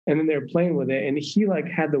 And then they're playing with it, and he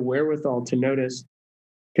had the wherewithal to notice,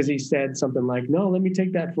 because he said something like, "No, let me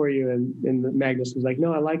take that for you," and Magnus was like,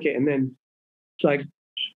 "No, I like it." And then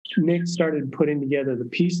Nick started putting together the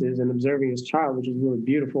pieces and observing his child, which is really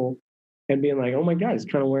beautiful, and being like, "Oh my God, he's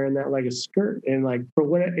kind of wearing that like a skirt." And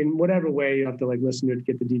in whatever way, you have to listen to it to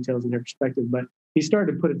get the details and their perspective. But he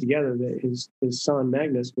started to put it together that his son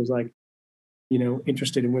Magnus was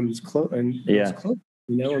interested in women's clothing,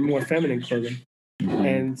 or more feminine clothing.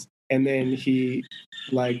 Mm-hmm. And then he,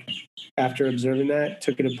 after observing that,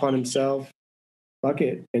 took it upon himself, fuck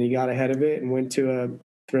it, and he got ahead of it and went to a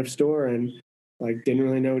thrift store and didn't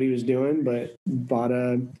really know what he was doing, but bought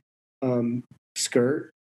a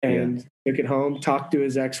skirt and took it home, talked to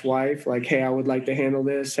his ex-wife, like, hey, I would like to handle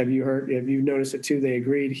this. Have you noticed it too? They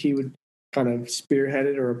agreed. He would kind of spearhead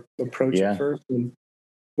it or approach it first, and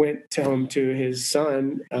went home to his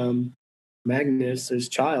son, Magnus, his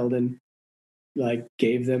child, and like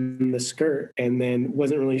gave them the skirt, and then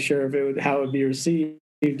wasn't really sure if how it would be received.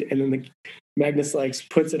 And then Magnus like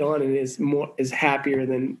puts it on and is happier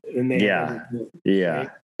than they ever been,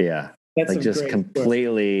 right? That's like just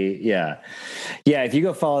completely story. If you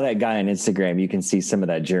go follow that guy on Instagram, you can see some of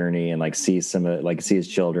that journey and like see some of like see his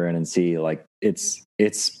children and see like it's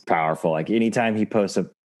powerful. Like anytime he posts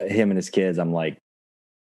him and his kids, I'm like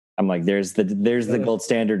there's the gold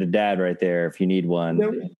standard of dad right there if you need one.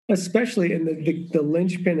 No, especially in the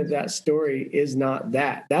linchpin of that story is not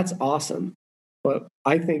that. That's awesome. But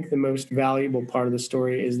I think the most valuable part of the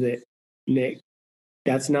story is that Nick,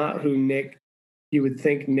 that's not who Nick, you would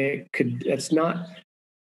think Nick could, that's not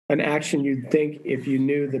an action you'd think if you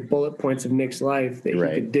knew the bullet points of Nick's life that he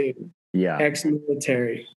could do. Yeah.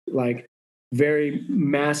 Ex-military, like very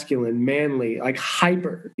masculine, manly, like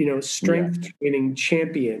hyper, strength training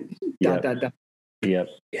champion, ... Yep.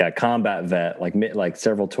 Yeah. Combat vet, like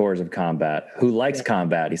several tours of combat. Who likes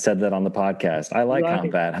combat? He said that on the podcast. I like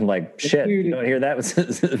combat. I'm like, shit, you don't hear that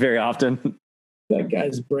very often. That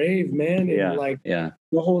guy's brave, man. And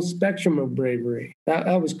the whole spectrum of bravery.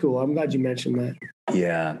 That was cool. I'm glad you mentioned that.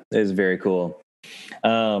 Yeah, it was very cool.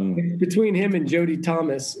 Between him and Jody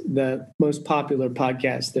Thomas, the most popular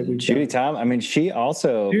podcast that we've Judy Thomas. I mean, she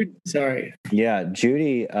also. Yeah,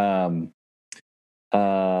 Judy.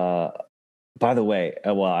 By the way,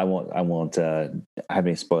 well, I won't have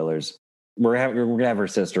any spoilers. We're gonna have her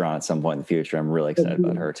sister on at some point in the future. I'm really excited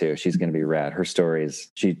about her too. She's gonna be rad. Her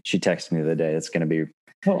stories. She texted me the other day. It's gonna be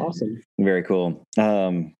awesome. Very cool.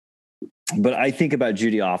 But I think about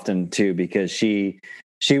Judy often too because she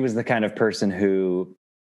was the kind of person who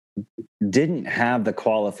didn't have the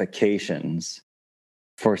qualifications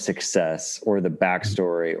for success or the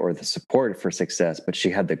backstory or the support for success, but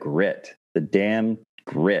she had the grit, the damn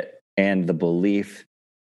grit, and the belief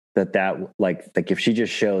that like if she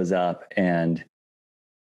just shows up and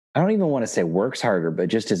I don't even want to say works harder, but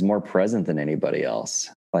just is more present than anybody else.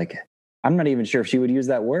 Like, I'm not even sure if she would use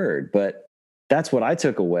that word, but that's what I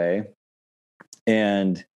took away.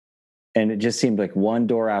 And it just seemed like one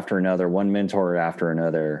door after another, one mentor after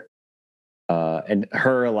another. And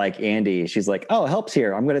her, like Andy, she's like, "Oh, help's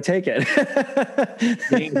here. I'm going to take it."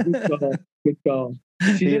 Good call.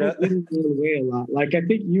 She didn't get in her own way a lot. Like, I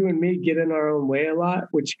think you and me get in our own way a lot,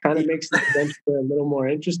 which kind of makes the adventure a little more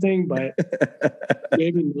interesting, but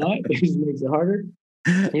maybe not. It just makes it harder.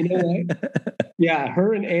 You know what? Yeah,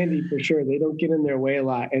 her and Andy for sure. They don't get in their way a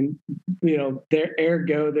lot, and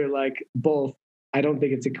they're like both. I don't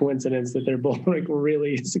think it's a coincidence that they're both like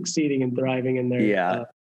really succeeding and thriving in their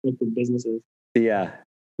businesses. Yeah.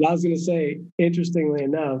 I was going to say, interestingly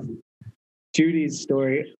enough, Judy's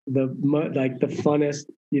story, the funnest,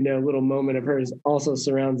 little moment of hers also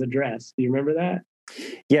surrounds a dress. Do you remember that?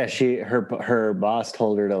 Yeah, her boss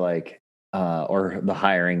told her to or the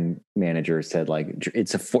hiring manager said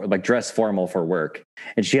it's dress formal for work,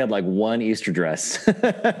 and she had one Easter dress,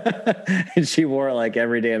 and she wore it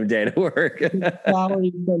every damn day to work.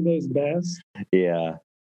 Flowery Sunday's best. Yeah,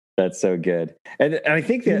 that's so good. And I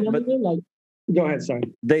think that. But go ahead. Sorry.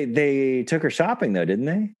 They took her shopping though, didn't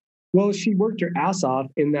they? Well, she worked her ass off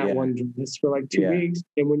in that one dress for 2 weeks.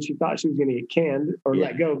 And when she thought she was going to get canned or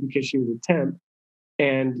let go because she was a temp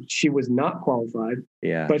and she was not qualified.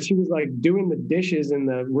 Yeah. But she was doing the dishes in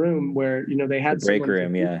the room where, they had the break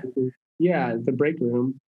room. Yeah. The break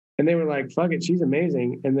room. And they were like, fuck it. She's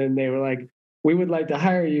amazing. And then they were like, we would like to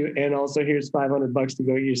hire you. And also here's $500 to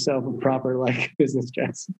go get yourself a proper business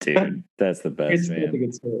dress. Dude, that's the best, man. It's a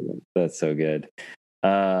good story, man. That's so good.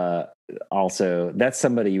 Also, that's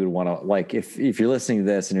somebody you would want to if you're listening to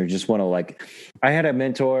this and you just want to I had a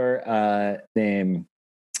mentor named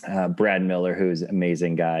Brad Miller, who's an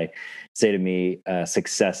amazing guy, say to me,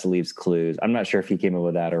 success leaves clues. I'm not sure if he came up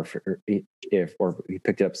with that or if he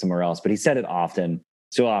picked it up somewhere else, but he said it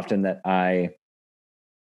so often that I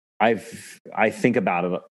think about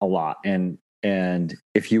it a lot. And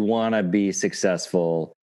if you want to be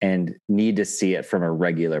successful and need to see it from a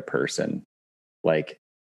regular person, like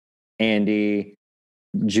Andy,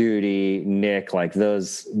 Judy, Nick,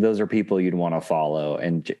 those are people you'd want to follow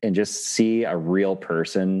and just see a real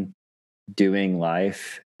person doing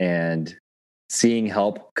life and seeing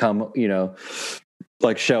help come,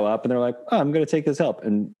 show up, and they're like, "Oh, I'm going to take this help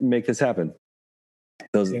and make this happen."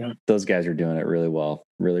 Those guys are doing it really well,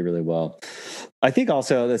 really, really well. I think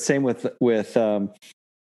also the same with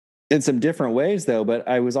in some different ways, though. But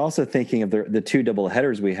I was also thinking of the two double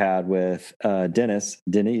headers we had with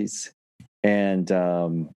Denise, and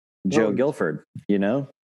Joe Guilford. You know,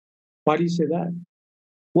 why do you say that?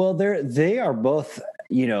 Well, they are both,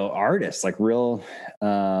 you know, artists, like real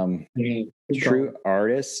true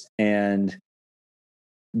artists, and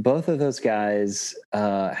both of those guys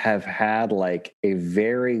have had like a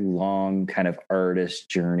very long kind of artist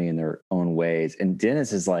journey in their own ways. And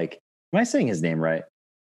Dennis is like, am I saying his name right?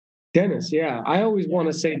 Dennis, yeah. I always want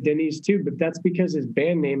to say Denise too, but that's because his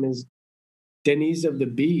band name is Denise of the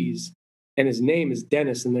Bees, and his name is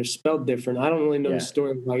Dennis, and they're spelled different. I don't really know the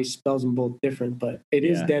story of why he spells them both different, but it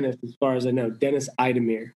is Dennis as far as I know. Dennis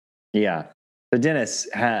Idemir. Yeah. So Dennis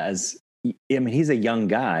has, I mean, he's a young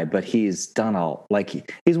guy, but he's done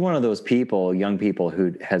he's one of those young people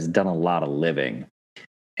who has done a lot of living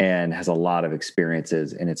and has a lot of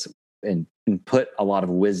experiences, and put a lot of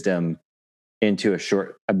wisdom into a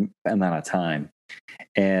short amount of time.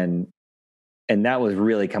 And that was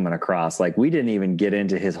really coming across. Like, we didn't even get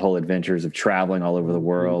into his whole adventures of traveling all over the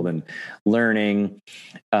world and learning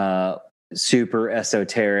super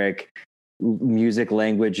esoteric music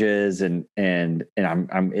languages, and I'm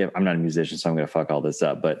not a musician, so I'm going to fuck all this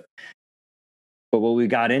up. But what we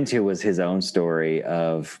got into was his own story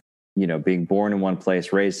of, you know, being born in one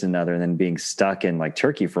place, raised in another, and then being stuck in like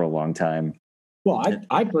Turkey for a long time. Well,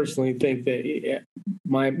 I personally think that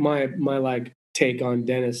my like take on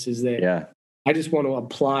Dennis is that I just want to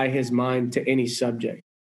apply his mind to any subject,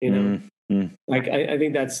 you know. Like I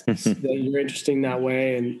think that's that you're interesting that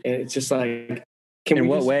way, and it's just like, in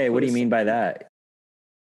what way? What do you mean by that?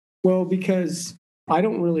 Well, because I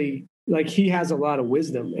don't really like, he has a lot of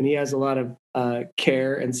wisdom, and he has a lot of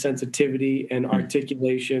care and sensitivity and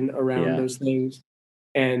articulation around those things.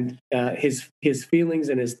 And his feelings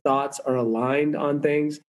and his thoughts are aligned on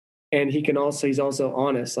things. And he's also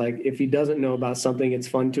honest. Like, if he doesn't know about something, it's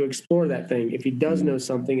fun to explore that thing. If he does know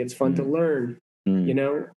something, it's fun to learn. You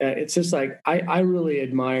know, it's just like, I really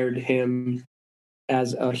admired him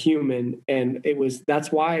as a human. And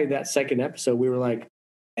that's why that second episode, we were like,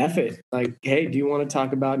 F it. Like, hey, do you want to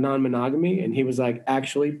talk about non-monogamy? And he was like,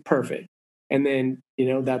 actually, perfect. And then, you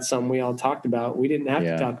know, that's something we all talked about. We didn't have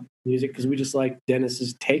to talk about music because we just like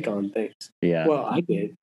Dennis's take on things. Yeah. Well, I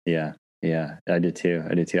did. Yeah. Yeah, I did too.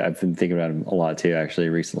 I've been thinking about him a lot too, actually,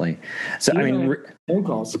 recently. So, I mean, phone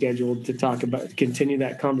call scheduled to continue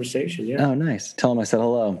that conversation. Yeah. Oh, nice. Tell him I said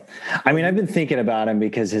hello. I mean, I've been thinking about him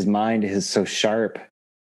because his mind is so sharp.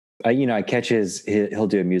 I catch he'll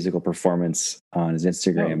do a musical performance on his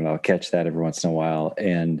Instagram, and I'll catch that every once in a while.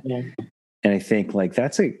 And I think like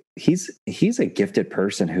he's a gifted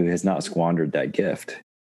person who has not squandered that gift.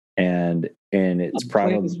 And it's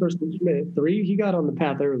probably his first instrument at 3. He got on the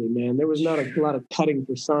path early, man. There was not a lot of cutting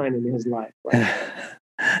for sign in his life. Like,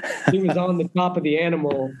 he was on the top of the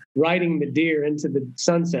animal, riding the deer into the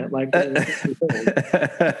sunset. Like,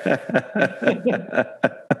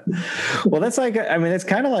 well, that's like, I mean, it's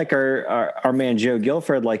kind of like our man Joe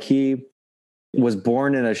Guilford. Like, he was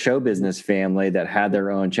born in a show business family that had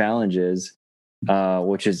their own challenges.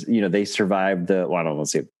 Which is, you know, they survived I don't want to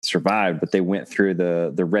say survived, but they went through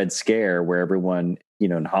the Red Scare, where everyone, you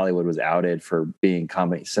know, in Hollywood was outed for being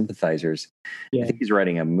comedy sympathizers. I think he's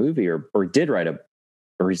writing a movie or did write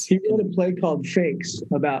he wrote a play called Fakes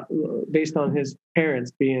based on his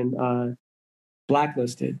parents being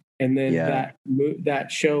blacklisted. And then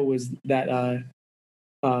that show was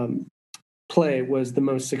play was the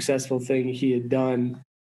most successful thing he had done.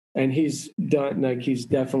 And he's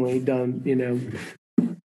definitely done, you know,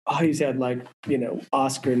 he's had like, you know,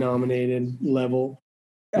 Oscar nominated level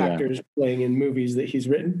actors playing in movies that he's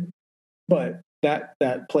written. But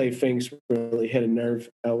that play Finks really hit a nerve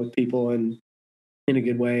with people, and in a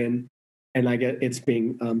good way. And I get it's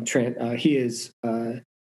being he is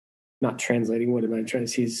not translating. What am I trying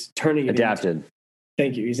to say? He's turning it adapted.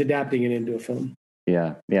 Thank you. He's adapting it into a film.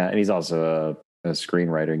 Yeah. Yeah. And he's also a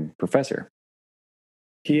screenwriting professor.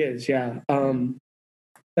 He is, yeah.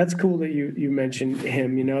 That's cool that you mentioned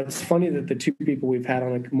him. You know, it's funny that the two people we've had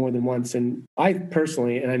on more than once, and I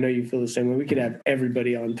personally, and I know you feel the same way, we could have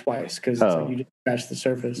everybody on twice because like you just scratched the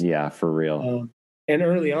surface. Yeah, for real. And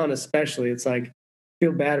early on, especially, it's like, I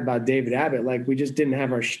feel bad about David Abbott. Like, we just didn't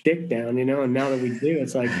have our shtick down, you know. And now that we do,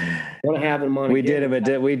 it's like, I want to have him on. We did him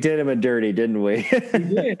a dirty, didn't we? We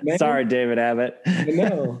did, man. Sorry, David Abbott. I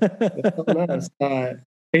know.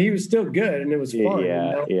 And he was still good, and it was fun.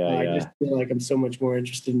 I just feel like I'm so much more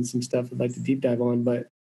interested in some stuff I'd like to deep dive on. But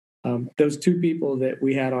those two people that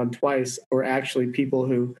we had on twice were actually people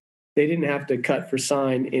who they didn't have to cut for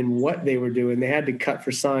sign in what they were doing. They had to cut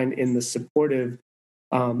for sign in the supportive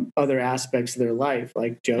other aspects of their life,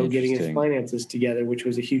 like Joe getting his Interesting. finances together, which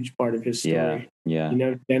was a huge part of his story. Yeah. You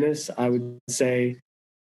know, Dennis, I would say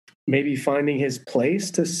maybe finding his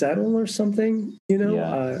place to settle or something, you know?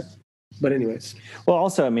 Yeah. But anyways. Well,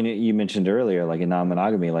 also, I mean, you mentioned earlier, like in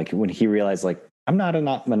non-monogamy, like when he realized, like, I'm not a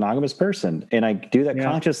not monogamous person, and I do that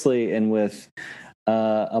consciously and with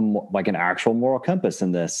like an actual moral compass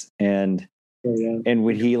in this. And and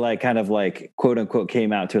when he like kind of like quote unquote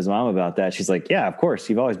came out to his mom about that, she's like, yeah, of course,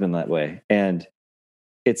 you've always been that way. And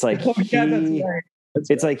it's like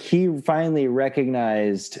it's like he finally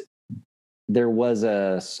recognized there was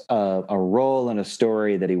a role in a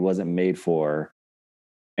story that he wasn't made for,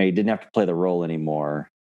 and he didn't have to play the role anymore,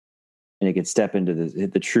 and he could step into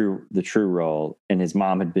the true role. And his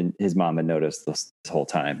mom had noticed this whole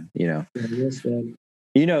time, you know.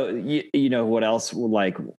 You know what else,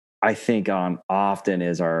 like, I think on often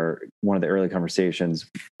is one of the early conversations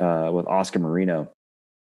with Oscar Marino.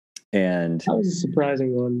 And that was a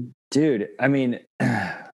surprising one, dude. I mean,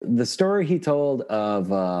 the story he told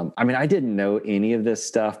of, I mean, I didn't know any of this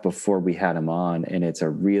stuff before we had him on, and it's a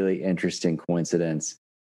really interesting coincidence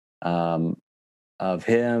of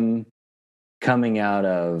him coming out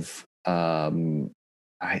of,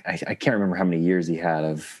 I can't remember how many years he had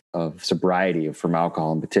of sobriety from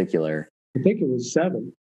alcohol in particular. I think it was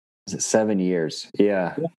 7. Was it 7 years?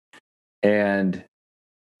 Yeah. And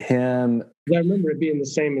him, I remember it being the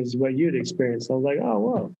same as what you'd experienced. I was like, oh,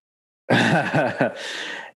 whoa.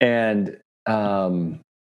 And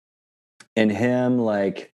him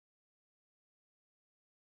like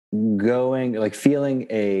going, like feeling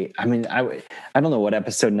I mean, I don't know what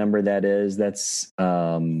episode number that is. That's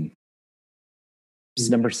it's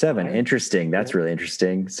number 7. Interesting. That's really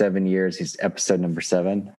interesting. 7 years. He's episode number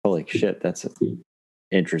 7. Holy shit. That's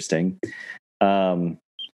interesting.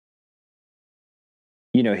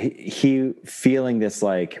 You know, he feeling this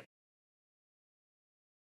like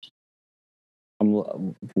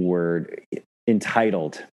word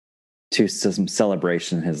entitled to some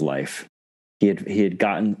celebration in his life. He had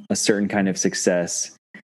gotten a certain kind of success.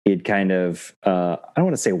 He had kind of I don't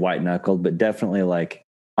want to say white knuckled, but definitely like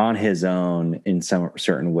on his own in some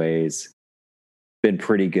certain ways, been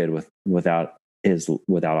pretty good without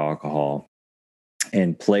alcohol,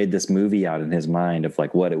 and played this movie out in his mind of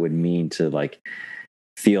like what it would mean to like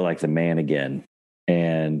feel like the man again.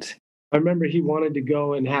 And I remember he wanted to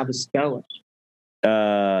go and have a Stella.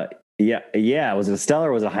 Yeah. Was it a Stella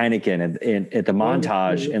or was it a Heineken at the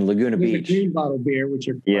Montage in Laguna Beach? The green bottle beer, which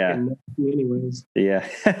are fucking anyways. Yeah.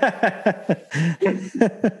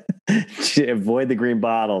 Avoid the green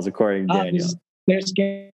bottles, according to Daniel. They're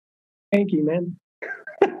skanky, man.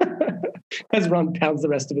 As Ron pounds the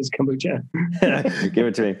rest of his kombucha. Give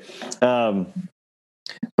it to me.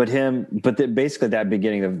 Basically that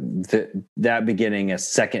beginning a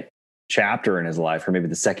second chapter in his life, or maybe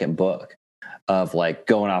the second book of like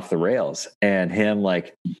going off the rails, and him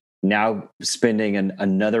like now spending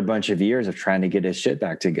another bunch of years of trying to get his shit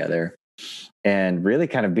back together, and really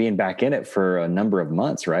kind of being back in it for a number of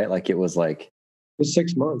months, right? Like it was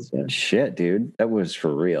 6 months. Yeah. Shit, dude, that was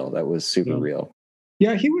for real. That was super real.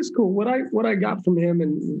 Yeah, he was cool. What I got from him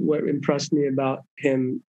and what impressed me about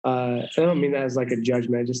him, I don't mean that as like a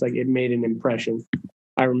judgment, just like it made an impression.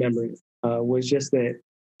 I remember it, was just that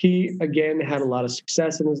he, again, had a lot of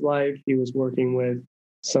success in his life. He was working with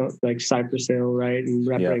some like Cypress Hill, right? And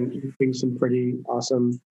repping some pretty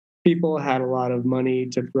awesome people, had a lot of money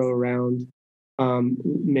to throw around.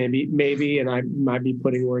 Maybe, and I might be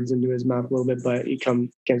putting words into his mouth a little bit, but he comes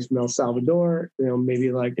from El Salvador, you know, maybe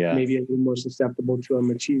a little more susceptible to a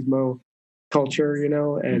machismo culture, you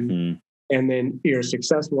know, and then you're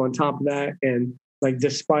successful on top of that. And like,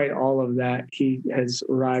 despite all of that, he has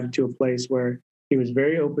arrived to a place where he was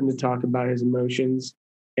very open to talk about his emotions,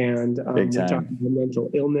 and we talked about mental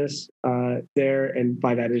illness there. And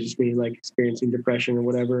by that, I just mean like experiencing depression or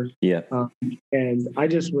whatever. Yeah. And I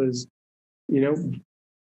just was, you know,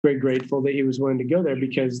 very grateful that he was willing to go there,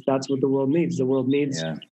 because that's what the world needs. The world needs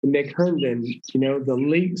Nick Herndon, you know, the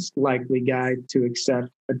least likely guy to accept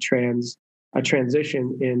a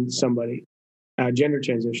transition in somebody, gender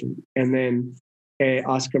transition. And then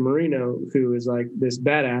Oscar Marino, who is like this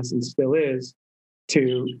badass and still is,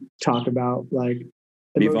 to talk about like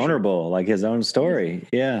be vulnerable, like his own story.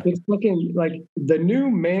 Yeah. It's fucking like the new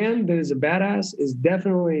man that is a badass is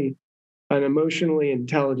definitely an emotionally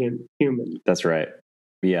intelligent human. That's right.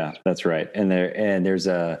 Yeah, that's right. And there's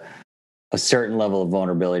a certain level of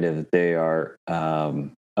vulnerability that they are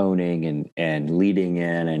owning and leading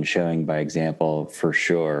in and showing by example, for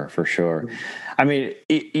sure. I mean,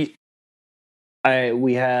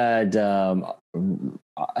 we had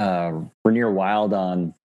Rainier Wild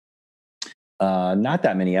on not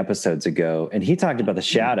that many episodes ago, and he talked about the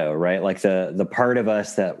shadow, right? Like the part of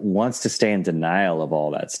us that wants to stay in denial of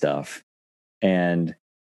all that stuff. And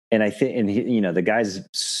I think, and he, the guy's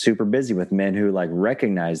super busy with men who like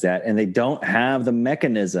recognize that, and they don't have the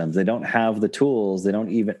mechanisms, they don't have the tools, they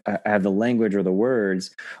don't even have the language or the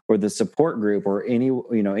words or the support group or any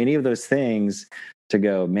of those things to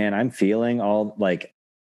go, man, I'm feeling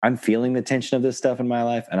the tension of this stuff in my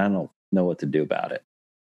life, and I don't know what to do about it.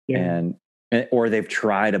 Yeah. Or they've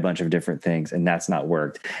tried a bunch of different things and that's not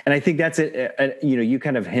worked. And I think that's it. You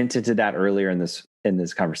kind of hinted to that earlier in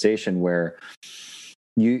this conversation, where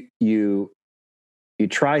you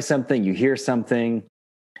try something, you hear something,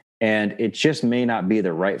 and it just may not be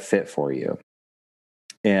the right fit for you.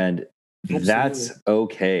 And Absolutely. That's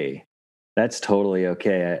okay. That's totally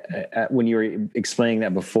okay. When you were explaining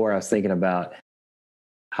that before, I was thinking about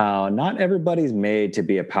how not everybody's made to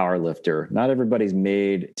be a power lifter. Not everybody's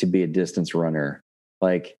made to be a distance runner.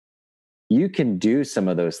 Like, you can do some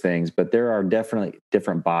of those things, but there are definitely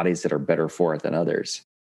different bodies that are better for it than others.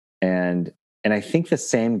 And I think the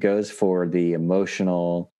same goes for the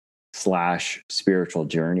emotional / spiritual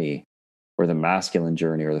journey, or the masculine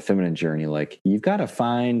journey or the feminine journey. Like, you've got to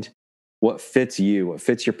find what fits you, what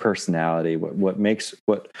fits your personality, what makes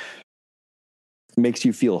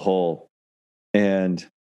you feel whole. And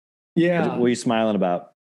yeah, what are you smiling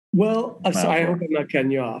about? Well, I'm sorry, I hope I'm not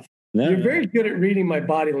cutting you off. No, You're very good at reading my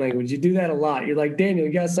body language. You do that a lot. You're like, Daniel,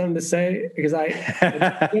 you got something to say? Because I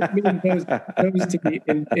don't mean those to be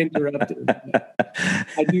interrupted.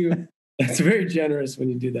 I do. It's very generous when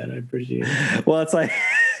you do that. I appreciate it. Well, it's like,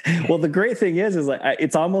 the great thing is like,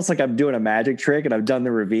 it's almost like I'm doing a magic trick and I've done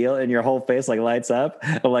the reveal and your whole face like lights up.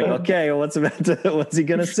 I'm like, okay, what's he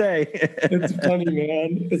going to say? It's funny,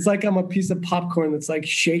 man. It's like I'm a piece of popcorn that's like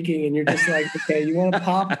shaking and you're just like, okay, you want to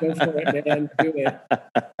pop? Go for it, man. Do it.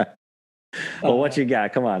 Well, what you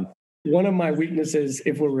got? Come on. One of my weaknesses,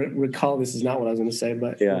 if we recall, this is not what I was going to say,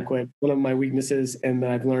 but real quick, one of my weaknesses, and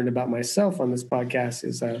that I've learned about myself on this podcast,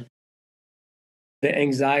 is the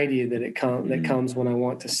anxiety that comes when I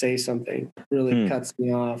want to say something really cuts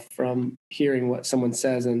me off from hearing what someone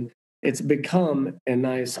says. And it's become a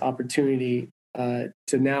nice opportunity to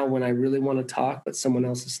now, when I really want to talk, but someone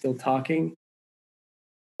else is still talking.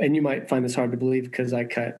 And you might find this hard to believe because I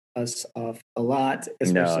cut us off a lot,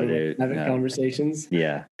 especially having conversations.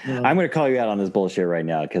 Yeah. I'm going to call you out on this bullshit right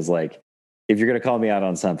now. Cause like, if you're going to call me out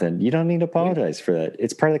on something, you don't need to apologize for that.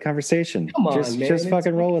 It's part of the conversation. Come on, man. Just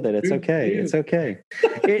fucking roll with it. It's okay. It's okay.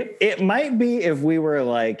 It might be if we were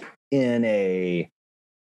like it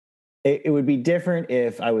would be different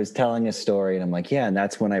if I was telling a story and I'm like, yeah, and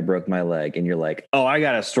that's when I broke my leg. And you're like, oh, I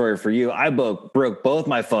got a story for you. I broke both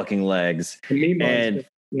my fucking legs.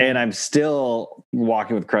 And I'm still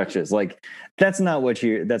walking with crutches. Like, that's not what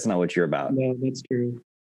you're about. No, that's true.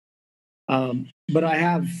 But I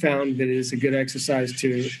have found that it is a good exercise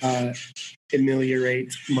to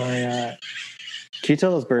ameliorate my. Can you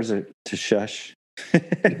tell those birds to shush?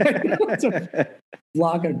 It's a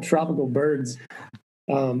flock of tropical birds.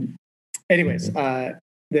 Anyways,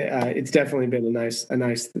 it's definitely been a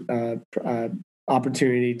nice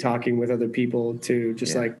opportunity talking with other people to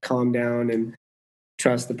just like calm down and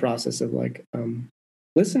trust the process of like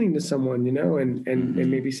listening to someone, and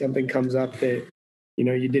maybe something comes up that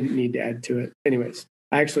you didn't need to add to it. Anyways,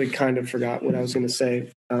 I actually kind of forgot what I was going to say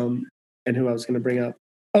and who I was going to bring up.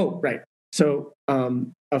 Oh, right. So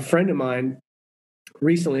a friend of mine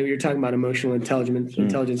recently, we were talking about emotional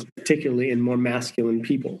intelligence, particularly in more masculine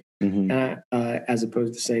people, as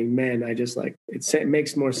opposed to saying men. I just like it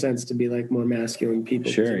makes more sense to be like more masculine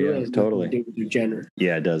people. Sure, really totally. To do with your gender.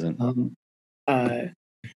 Yeah, it doesn't.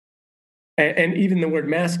 And even the word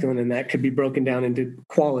masculine in that could be broken down into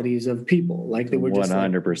qualities of people, like that we're just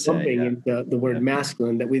 100% lumping into the word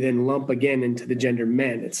masculine that we then lump again into the gender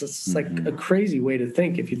men. It's like a crazy way to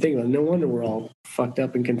think if you think about it. No wonder we're all fucked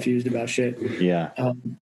up and confused about shit. Yeah.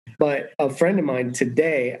 But a friend of mine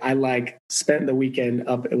today, I spent the weekend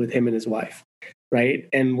up with him and his wife, right?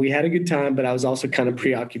 And we had a good time, but I was also kind of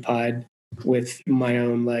preoccupied with my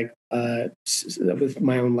own with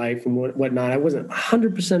my own life and whatnot. I wasn't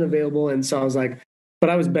 100% available, and so I was like, but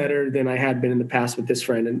I was better than I had been in the past with this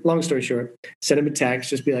friend. And long story short, send him a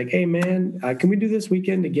text, just be like, hey man, can we do this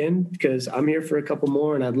weekend again? Because I'm here for a couple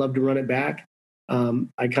more and I'd love to run it back.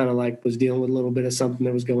 I kind of was dealing with a little bit of something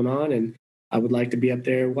that was going on, and I would like to be up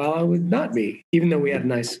there while I would not be, even though we had a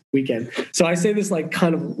nice weekend. So I say this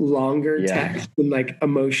kind of longer text and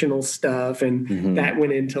emotional stuff. And that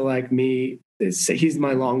went into me. He's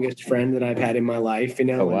my longest friend that I've had in my life,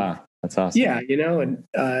 Oh, wow. That's awesome. Yeah,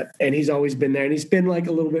 and he's always been there, and he's been like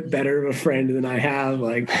a little bit better of a friend than I have,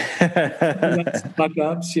 like fuck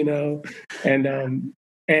ups,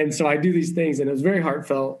 and so I do these things, and it was very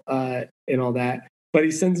heartfelt and all that. But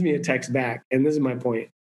he sends me a text back, and this is my point: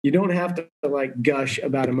 you don't have to like gush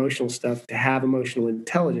about emotional stuff to have emotional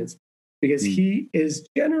intelligence, because he is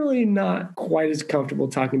generally not quite as comfortable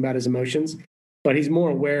talking about his emotions, but he's more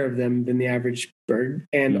aware of them than the average bird,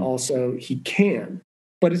 and also he can.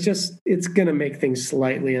 But it's going to make things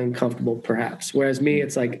slightly uncomfortable, perhaps. Whereas me,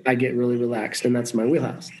 it's like I get really relaxed, and that's my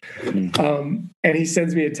wheelhouse. And he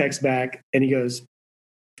sends me a text back, and he goes,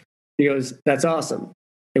 "That's awesome.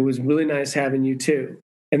 It was really nice having you too."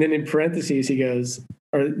 And then in parentheses, he goes,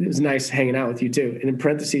 or it was nice hanging out with you too. And in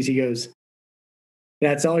parentheses, he goes,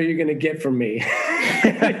 "That's all you're going to get from me."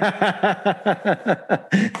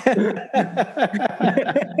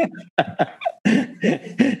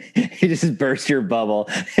 He just burst your bubble.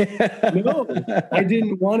 No, I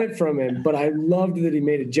didn't want it from him, but I loved that he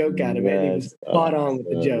made a joke out of it. And he was spot on with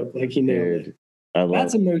the joke, like he nailed it.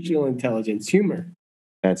 That's emotional intelligence, humor.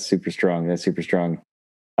 That's super strong.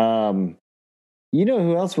 You know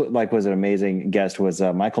who else was an amazing guest was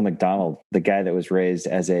Michael McDonald, the guy that was raised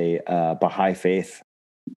as a Baha'i faith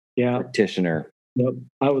practitioner. Yep.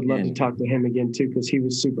 I would love to talk to him again too, because he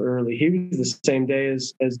was super early. He was the same day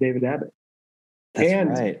as David Abbott.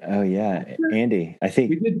 That's right. Oh yeah, Andy. I think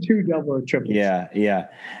we did 2 double or triples. Yeah.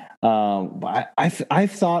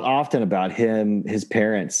 I've thought often about his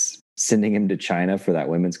parents sending him to China for that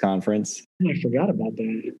women's conference. I forgot about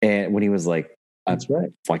that. And when he was like, that's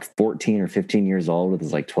right, like 14 or 15 years old with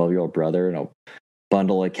his like 12-year-old brother and a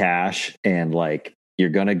bundle of cash, and like, you're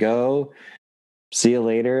gonna go, see you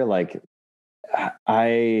later. Like,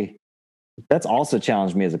 that's also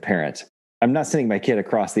challenged me as a parent. I'm not sending my kid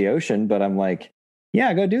across the ocean, but I'm like,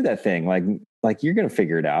 yeah, go do that thing. Like you're going to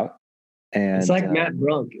figure it out. And it's like Matt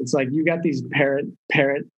Brunk. It's like you got these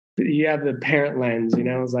you have the parent lens,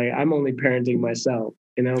 it's like, I'm only parenting myself,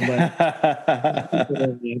 but I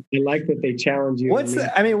like that they challenge you. What's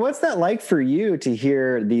that like for you to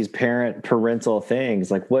hear these parental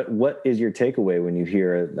things? Like what is your takeaway when you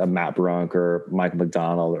hear a Matt Brunk or Michael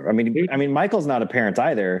McDonald? I mean, Michael's not a parent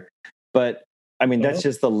either, but that's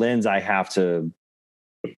just the lens I have to,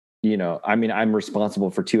 I'm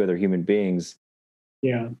responsible for 2 other human beings,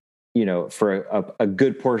 for a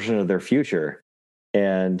good portion of their future.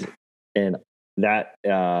 And that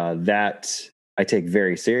I take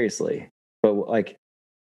very seriously. But like,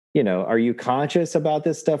 are you conscious about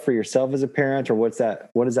this stuff for yourself as a parent, or what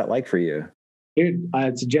is that like for you? Dude,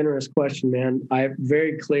 it's a generous question, man. I'm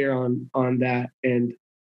very clear on that. And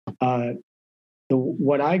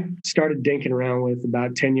what I started dinking around with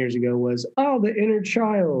about 10 years ago was, the inner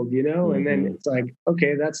child, and then it's like,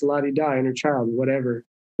 okay, that's la-di-da, inner child, whatever.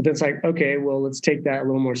 But then it's like, okay, well, let's take that a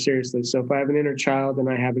little more seriously. So if I have an inner child and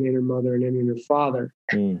I have an inner mother and an inner father,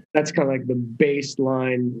 that's kind of like the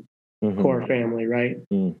baseline core family, right?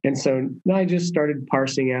 And so I just started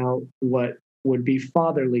parsing out what would be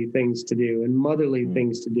fatherly things to do and motherly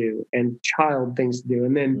things to do and child things to do.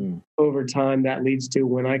 And then over time, that leads to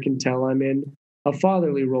when I can tell I'm in a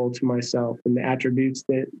fatherly role to myself and the attributes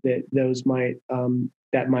that those might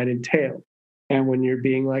entail. And when you're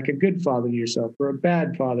being like a good father to yourself, or a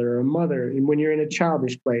bad father or a mother, and when you're in a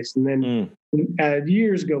childish place, and then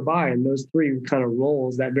years go by, and those 3 kind of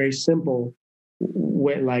roles, that very simple,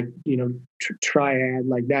 triad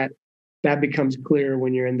like that becomes clear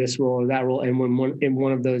when you're in this role or that role, and when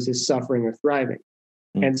one of those is suffering or thriving.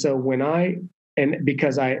 And so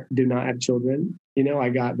because I do not have children, I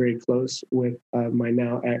got very close with my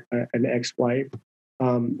now an ex-wife.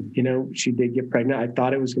 She did get pregnant. I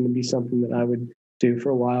thought it was going to be something that I would do for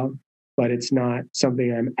a while, but it's not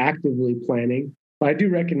something I'm actively planning. But I do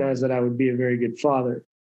recognize that I would be a very good father.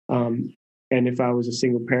 And if I was a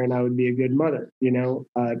single parent, I would be a good mother, to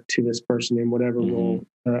this person in whatever role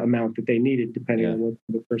amount that they needed, depending on what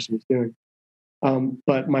the person was doing.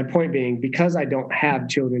 But my point being, because I don't have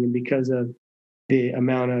children and because of the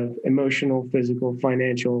amount of emotional, physical,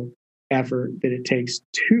 financial effort that it takes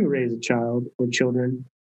to raise a child or children,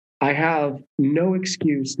 I have no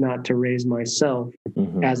excuse not to raise myself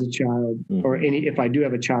as a child, or if I do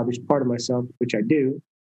have a childish part of myself, which I do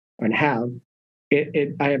and have,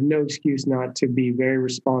 I have no excuse not to be very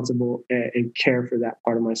responsible and care for that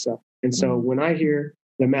part of myself. And so when I hear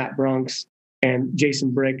the Matt Brunks, and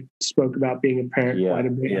Jason Brick spoke about being a parent quite a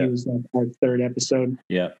bit. He was like our 3rd episode.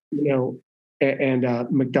 And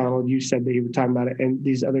McDonald, you said that you were talking about it, and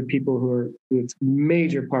these other people it's a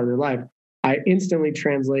major part of their life. I instantly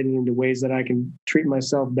translate it into ways that I can treat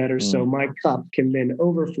myself better, so my cup can then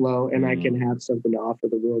overflow, and I can have something to offer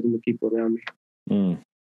the world and the people around me.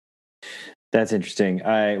 That's interesting.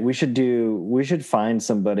 We should find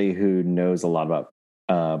somebody who knows a lot about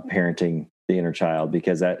parenting the inner child,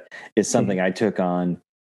 because that is something I took on.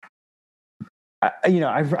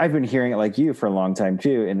 I've been hearing it like you for a long time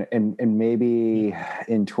too, and maybe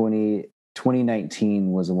in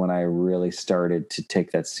 2019 was when I really started to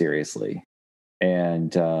take that seriously.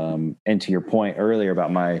 And to your point earlier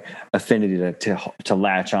about my affinity to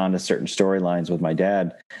latch on to certain storylines with my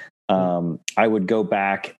dad, I would go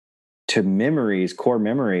back to core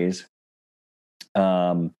memories,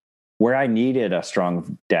 where I needed a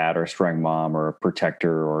strong dad or a strong mom or a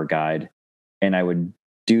protector or a guide. And I would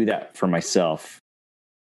do that for myself.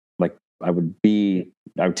 Like I would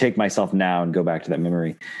take myself now and go back to that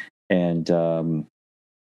memory and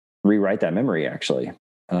rewrite that memory, actually.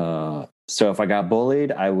 So if I got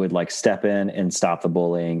bullied, I would like step in and stop the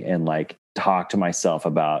bullying and like talk to myself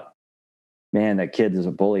about, man, that kid is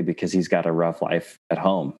a bully because he's got a rough life at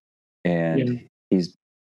home. And it's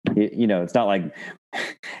not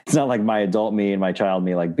like my adult me and my child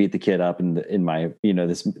me like beat the kid up in my,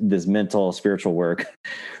 this mental spiritual work.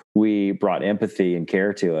 We brought empathy and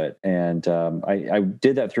care to it. And I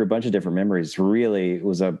did that through a bunch of different memories. Really, it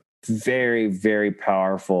was a very, very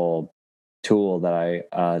powerful tool that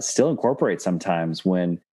I still incorporate sometimes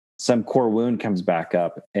when some core wound comes back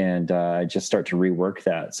up, and I just start to rework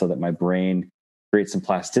that so that my brain creates some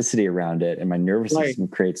plasticity around it and my nervous system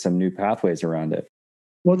creates some new pathways around it.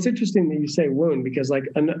 Well, it's interesting that you say wound, because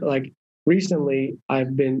like recently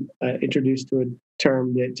I've been introduced to a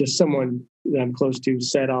term that just someone that I'm close to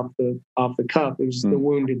said off the cuff. It was the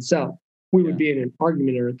wound itself. We would be in an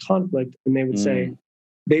argument or a conflict, and they would say,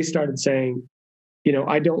 they started saying,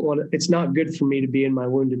 I don't want to, it's not good for me to be in my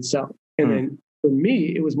wounded self. And then for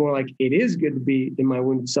me, it was more like, it is good to be in my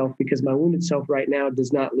wounded self, because my wounded self right now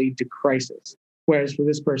does not lead to crisis. Whereas for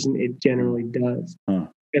this person, it generally does.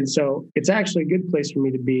 And so it's actually a good place for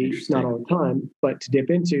me to be, not all the time, but to dip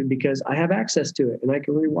into, because I have access to it and I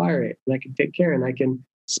can rewire it and I can take care and I can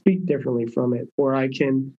speak differently from it, or I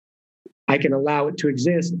can allow it to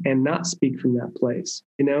exist and not speak from that place,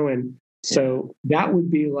 and so that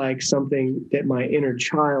would be like something that my inner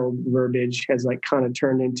child verbiage has like kind of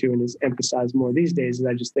turned into and is emphasized more these days. And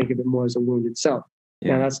I just think of it more as a wounded self.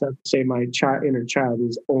 Now, that's not to say my inner child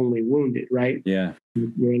is only wounded, right? Yeah.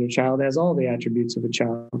 Your inner child has all the attributes of a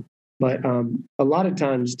child. But a lot of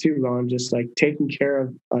times too, Ron, just like taking care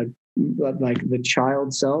of like the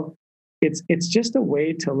child self, it's just a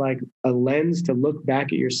way to like a lens to look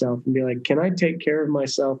back at yourself and be like, can I take care of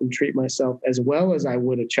myself and treat myself as well as I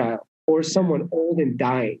would a child or someone old and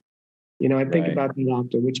dying? I think about that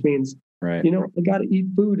often, which means, I got to eat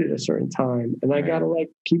food at a certain time, and I got to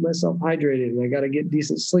like keep myself hydrated, and I got to get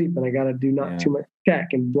decent sleep, and I got to do not too much tech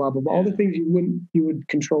and blah, blah, blah. All the things you would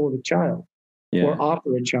control with a child or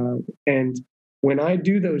offer a child. And when I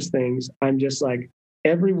do those things, I'm just like,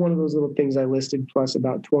 every one of those little things I listed plus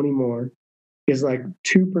about 20 more is like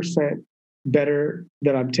 2% better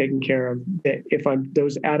that I'm taking care of. That if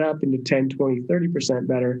those add up into 10, 20, 30%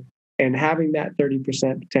 better, and having that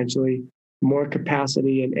 30% potentially more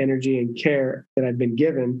capacity and energy and care that I've been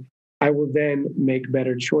given, I will then make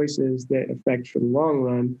better choices that affect for the long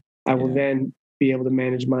run. I will then be able to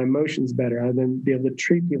manage my emotions better. I'll then be able to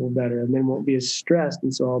treat people better, and then won't be as stressed.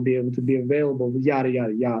 And so I'll be able to be available, yada,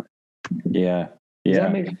 yada, yada. Yeah. Does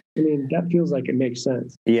that that feels like it makes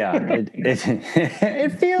sense. Yeah, it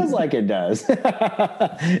feels like it does.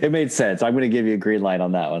 It made sense. I'm going to give you a green light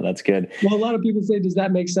on that one. That's good. Well, a lot of people say, does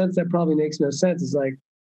that make sense? That probably makes no sense. It's like,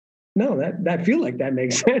 no, that feel like that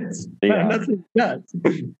makes sense. Yeah. That's what it does.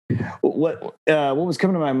 What was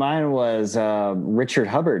coming to my mind was Richard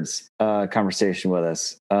Hubbard's conversation with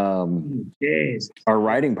us, our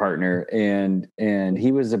writing partner, and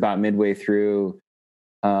he was about midway through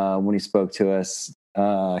when he spoke to us.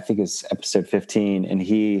 I think it's episode 15, and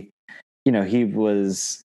he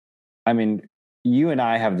was. I mean, you and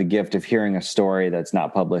I have the gift of hearing a story that's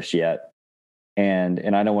not published yet.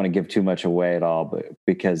 And I don't want to give too much away at all, but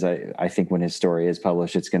because I think when his story is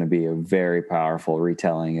published, it's going to be a very powerful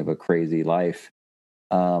retelling of a crazy life.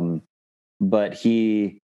 But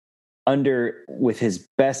he, with his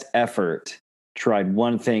best effort, tried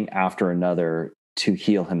one thing after another to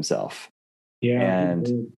heal himself. Yeah,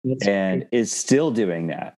 and is still doing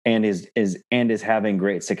that, and is having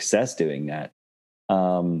great success doing that.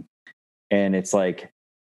 And it's like,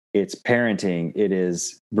 it's parenting. It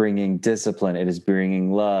is bringing discipline. It is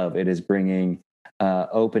bringing love. It is bringing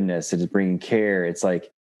openness. It is bringing care. It's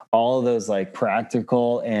like all of those like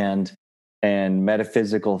practical and and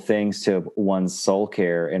metaphysical things to one's soul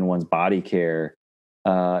care and one's body care.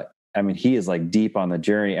 I mean, he is like deep on the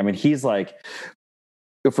journey. I mean, he's like,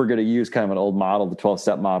 if we're going to use kind of an old model, the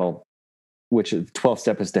 12-step model, which 12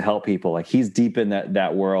 step is to help people. Like he's deep in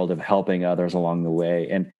that world of helping others along the way.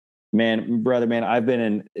 And man, brother, man, I've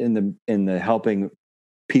been in the helping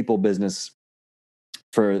people business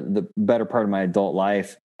for the better part of my adult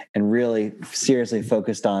life and really seriously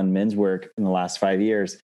focused on men's work in the last 5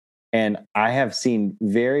 years. And I have seen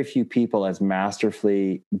very few people as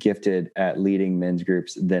masterfully gifted at leading men's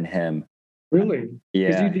groups than him. Really?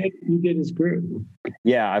 Yeah. Because you did his group.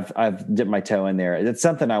 Yeah, I've dipped my toe in there. It's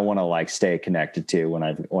something I want to like stay connected to when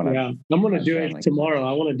I'm going to do it tomorrow.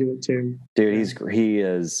 I want to do it too. Dude, he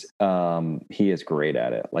is great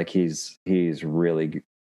at it. Like he's really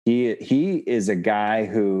he is a guy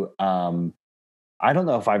who I don't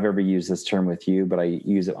know if I've ever used this term with you, but I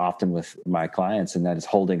use it often with my clients, and that is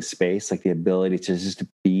holding space, like the ability to just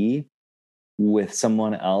be with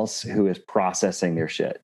someone else who is processing their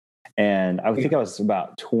shit. And I think I was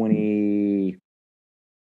about 22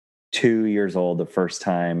 years old the first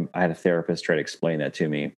time I had a therapist try to explain that to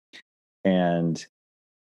me. And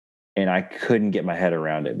I couldn't get my head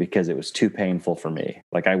around it because it was too painful for me.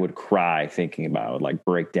 Like I would cry thinking about it. I would like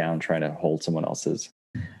break down trying to hold someone else's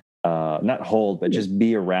not hold, but just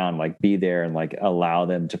be around, like be there and like allow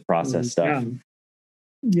them to process stuff.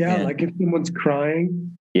 Yeah. And, like if someone's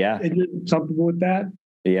crying, and you're comfortable with that.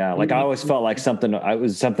 Yeah. Like I always felt like something I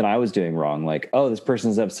was doing wrong. Like, oh, this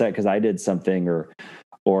person's upset because I did something or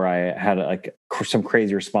I had like some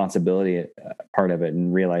crazy responsibility part of it,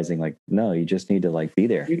 and realizing like, no, you just need to like be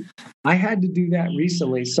there. I had to do that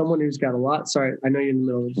recently. Someone who's got a lot. Sorry, I know you're in the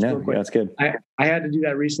middle of this. No, that's good. I had to do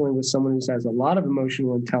that recently with someone who has a lot of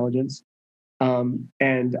emotional intelligence,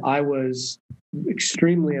 and I was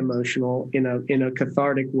extremely emotional in a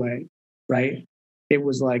cathartic way. Right? It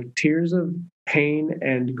was like tears of pain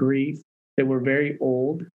and grief that were very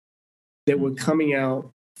old, that were coming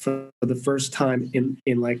out for the first time in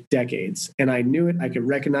like decades. And I knew it, I could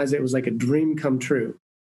recognize it. It was like a dream come true,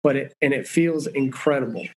 but it feels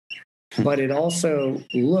incredible, but it also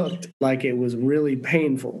looked like it was really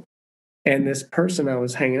painful. And this person I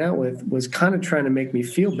was hanging out with was kind of trying to make me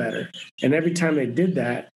feel better. And every time they did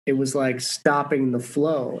that, it was like stopping the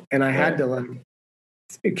flow. And I had to like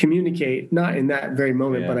communicate, not in that very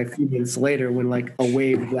moment, but a few minutes later when like a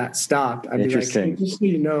wave of that stopped, I'd be like, hey, just so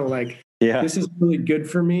you know, like, this is really good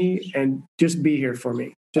for me, and just be here for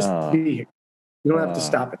me. Just be here. You don't have to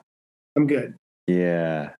stop it. I'm good.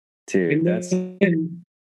 Yeah, dude. And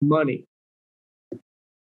money.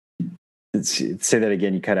 Say that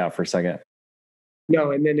again. You cut out for a second.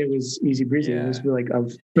 No, and then it was easy breezy. It was like I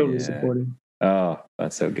was totally supportive. Oh,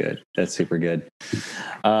 that's so good. That's super good.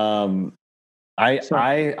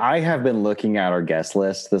 I have been looking at our guest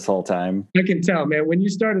list this whole time. I can tell, man. When you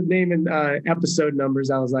started naming episode numbers,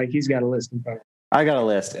 I was like, he's got a list in front of him. I got a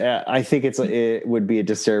list. I think it would be a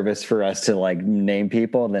disservice for us to like name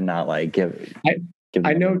people and then not like give.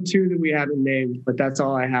 I know two that we haven't named, but that's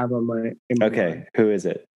all I have on my. Okay, mind. Who is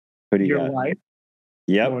it? Who do you got? Your wife.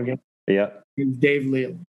 Yep. Morgan. Yep. And Dave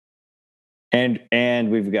Leal. And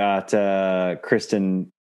we've got Kristen.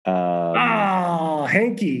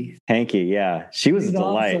 Hanky, yeah, she was a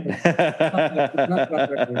delight.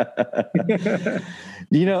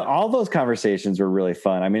 You know, all those conversations were really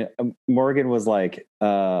fun. I mean, Morgan was like,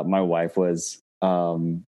 my wife was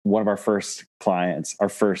one of our first clients, our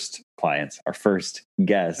first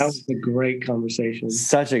guest. That was a great conversation.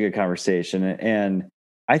 Such a good conversation, and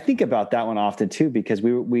I think about that one often too, because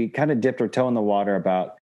we kind of dipped our toe in the water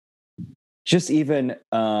about just even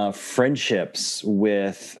friendships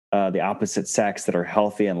with the opposite sex that are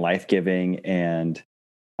healthy and life-giving. And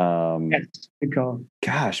yes, good call.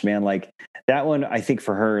 Gosh, man, like that one, I think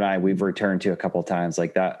for her and I, we've returned to a couple of times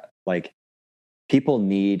like that. Like people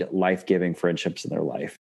need life-giving friendships in their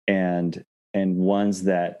life, and ones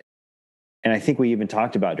that, and I think we even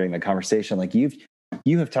talked about during the conversation, like you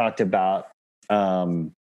have talked about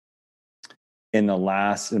in the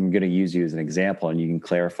last, I'm going to use you as an example, and you can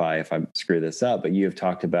clarify if I screw this up, but you have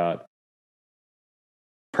talked about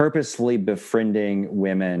purposely befriending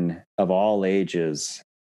women of all ages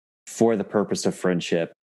for the purpose of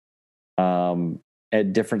friendship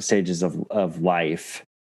at different stages of life.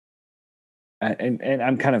 And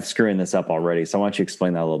I'm kind of screwing this up already, so I want you to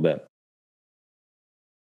explain that a little bit.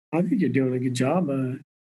 I think you're doing a good job.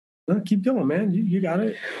 Keep going, man. You got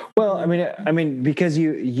it. Well, I mean, because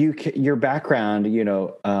your background, you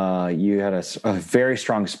know, you had a very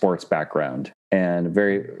strong sports background, and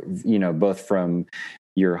very, you know, both from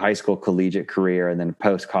your high school collegiate career and then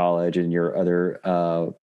post college and your other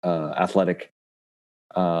athletic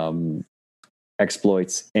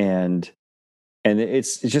exploits, and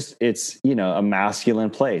it's you know, a masculine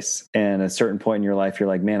place. And at a certain point in your life, you're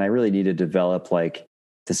like, man, I really need to develop like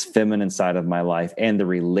this feminine side of my life and the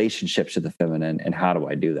relationships to the feminine. And how do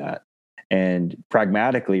I do that? And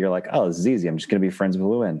pragmatically, you're like, oh, this is easy. I'm just going to be friends with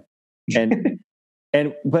women.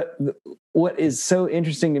 And but what is so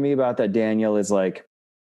interesting to me about that, Daniel, is like,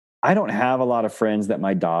 I don't have a lot of friends that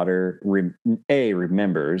my daughter A,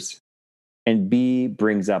 remembers, and B,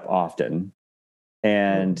 brings up often.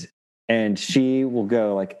 And she will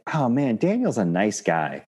go like, oh man, Daniel's a nice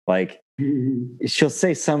guy. Like she'll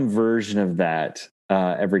say some version of that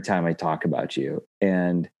every time I talk about you.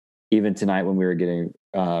 And even tonight when we were getting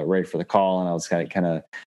ready for the call, and I was kind of,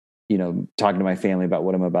 you know, talking to my family about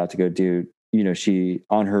what I'm about to go do, you know, she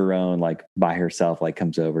on her own, like by herself, like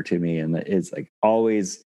comes over to me and is like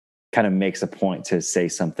always kind of makes a point to say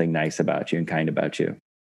something nice about you and kind about you.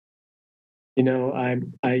 You know,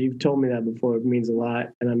 you've told me that before. It means a lot,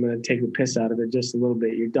 and I'm going to take the piss out of it just a little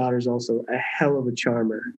bit. Your daughter's also a hell of a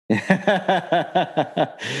charmer.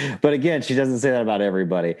 But again, she doesn't say that about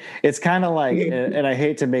everybody. It's kind of like, and I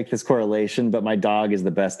hate to make this correlation, but my dog is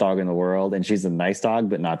the best dog in the world, and she's a nice dog,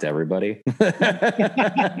 but not to everybody. I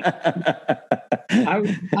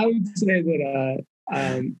would say that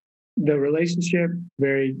the relationship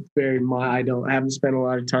I haven't spent a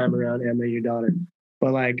lot of time around Emma, your daughter,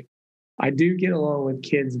 but like, I do get along with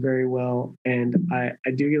kids very well, and I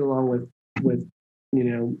do get along with you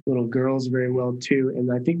know, little girls very well too.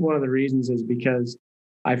 And I think one of the reasons is because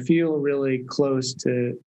I feel really close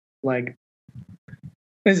to, like,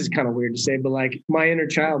 this is kind of weird to say, but like my inner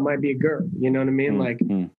child might be a girl. You know what I mean? Like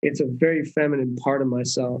it's a very feminine part of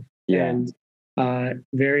myself, and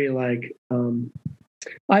very like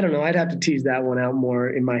I don't know. I'd have to tease that one out more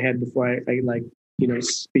in my head before I like, you know,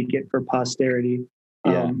 speak it for posterity.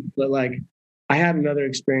 But like, I had another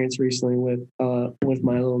experience recently with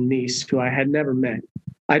my little niece who I had never met.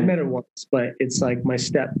 I'd met her once, but it's like my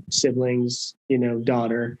step sibling's, you know,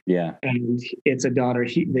 daughter. Yeah. And it's a daughter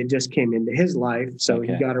they just came into his life. So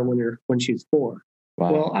he got her when she was 4.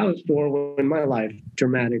 Wow. Well, I was 4 when my life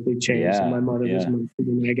dramatically changed. And my mother was when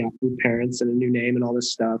I got new parents and a new name and all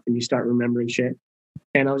this stuff. And you start remembering shit.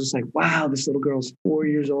 And I was just like, wow, this little girl's 4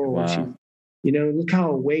 years old. Wow. She, you know, look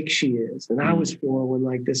how awake she is. And I was 4 when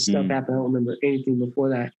like this stuff happened. I don't remember anything before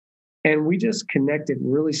that. And we just connected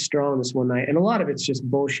really strong this one night. And a lot of it's just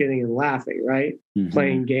bullshitting and laughing, right?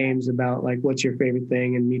 Playing games about like, what's your favorite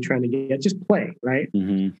thing? And me trying to just play, right?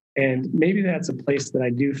 And maybe that's a place that I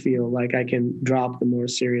do feel like I can drop the more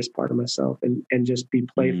serious part of myself and just be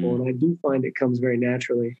playful. And I do find it comes very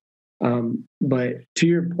naturally. But to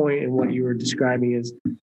your point and what you were describing is,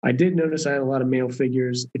 I did notice I had a lot of male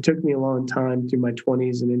figures. It took me a long time through my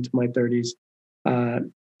 20s and into my 30s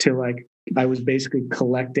to like, I was basically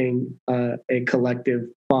collecting a collective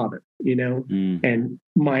father, you know, and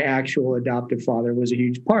my actual adoptive father was a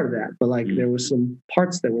huge part of that. But like there was some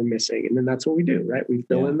parts that were missing. And then that's what we do, right? We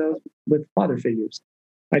fill in those with father figures.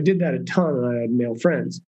 I did that a ton, and I had male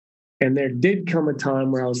friends. And there did come a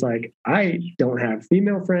time where I was like, I don't have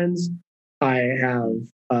female friends. I have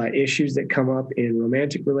issues that come up in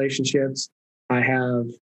romantic relationships. I have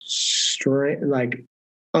like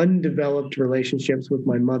undeveloped relationships with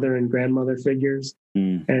my mother and grandmother figures.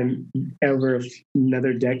 And over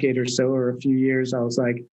another decade or so, or a few years, I was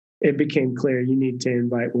like, it became clear you need to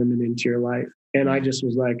invite women into your life. And I just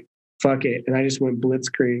was like, fuck it. And I just went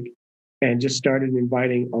blitzkrieg and just started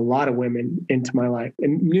inviting a lot of women into my life.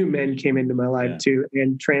 And new men came into my life too,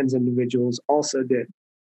 and trans individuals also did.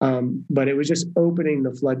 But it was just opening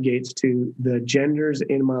the floodgates to the genders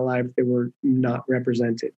in my life that were not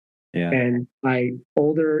represented. And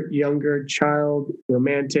older, younger, child,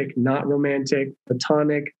 romantic, not romantic,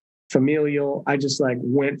 platonic, familial, I just like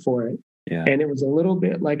went for it. And it was a little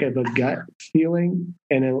bit like of a gut feeling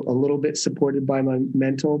and a little bit supported by my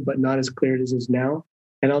mental, but not as clear as it is now.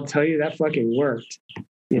 And I'll tell you, that fucking worked.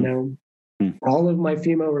 You know, all of my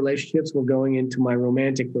female relationships were going into my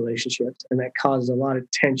romantic relationships, and that caused a lot of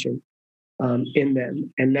tension in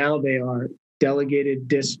them. And now they are delegated,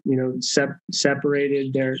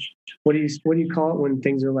 separated. They're what do you call it when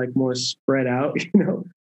things are like more spread out? You know,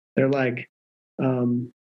 they're like it's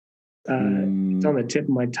on the tip of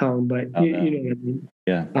my tongue, but you know what I mean.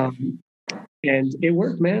 Yeah. And it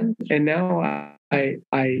worked, man. And now I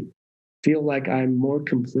feel like I'm more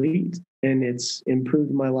complete, and it's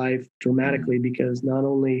improved my life dramatically because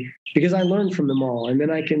I learned from them all, and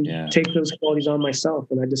then I can take those qualities on myself.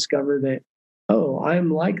 And I discover that oh,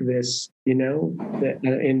 I'm like this, that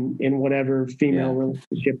in whatever female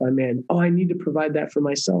relationship I'm in. Oh, I need to provide that for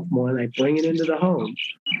myself more, and I bring it into the home.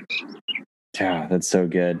 Yeah, that's so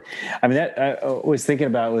good. I mean, that I was thinking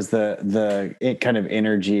about was the kind of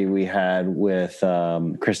energy we had with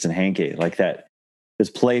Kristen Hankey, like that. It was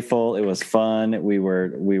playful. It was fun. We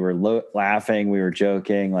were laughing. We were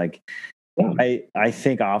joking. Like, I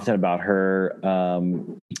think often about her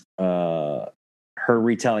her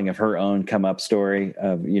retelling of her own come up story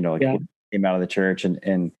of came out of the church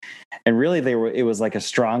and really it was like a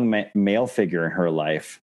strong male figure in her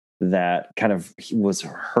life that kind of was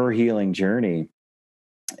her healing journey.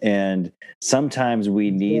 And sometimes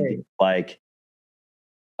we need like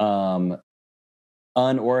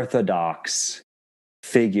unorthodox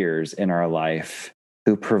figures in our life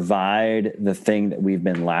who provide the thing that we've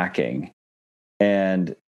been lacking.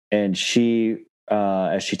 And she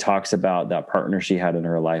as she talks about that partner she had in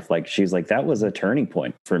her life, like she's like, that was a turning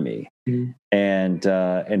point for me. Mm-hmm. And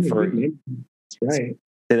for that's right.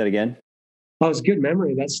 Say that again. Oh, it's a good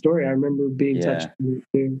memory. That story, I remember being touched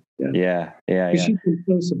too. Yeah. She's been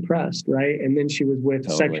so suppressed, right? And then she was with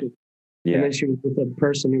sexual, and then she was with a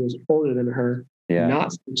person who was older than her,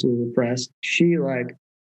 not sexually repressed. She like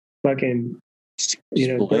fucking,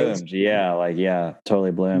 bloomed.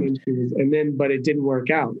 Totally bloomed. But it didn't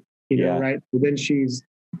work out, right? So then she was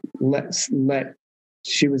not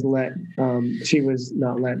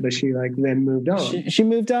let, but she like then moved on. She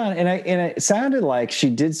moved on, and it sounded like she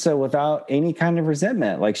did so without any kind of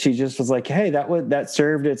resentment. Like she just was like, "Hey, that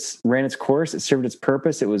ran its course. It served its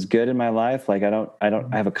purpose. It was good in my life. Like I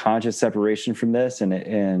have a conscious separation from this,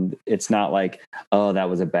 and it's not like, oh, that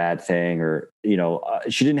was a bad thing, or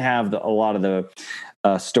she didn't have a lot of the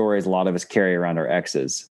stories a lot of us carry around our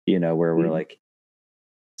exes, where we're like."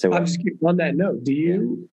 So I'm just on that note. Do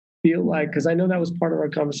you feel like, because I know that was part of our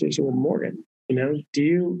conversation with Morgan,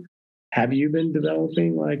 have you been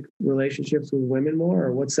developing like relationships with women more,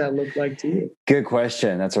 or what's that look like to you? Good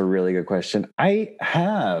question. That's a really good question. I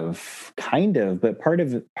have kind of, but part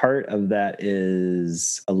of that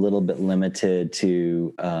is a little bit limited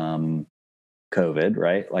to COVID,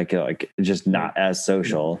 right? Like just not as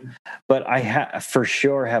social, but I for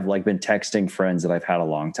sure have like been texting friends that I've had a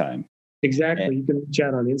long time. Exactly. You can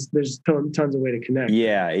chat on Insta. There's tons of way to connect.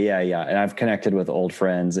 Yeah. And I've connected with old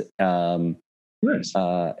friends. Nice.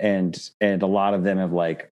 And a lot of them have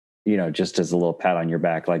like, just as a little pat on your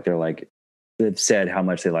back, like they've said how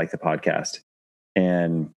much they like the podcast.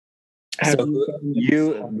 And so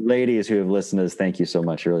you ladies who have listened to this, thank you so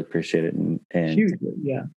much. I really appreciate it. And hugely,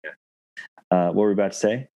 yeah. What were we about to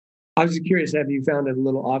say? I was just curious, have you found it a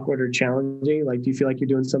little awkward or challenging? Like, do you feel like you're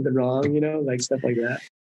doing something wrong, like stuff like that?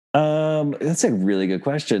 That's a really good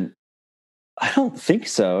question. I don't think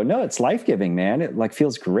so. No, it's life-giving, man. It like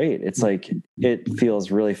feels great. It's like, it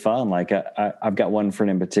feels really fun. Like I've got one friend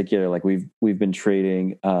in particular, like we've been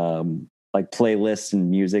trading, like playlists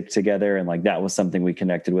and music together. And like, that was something we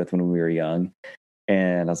connected with when we were young.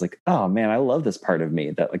 And I was like, oh man, I love this part of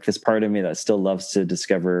me, that like this part of me that still loves to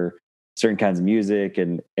discover certain kinds of music.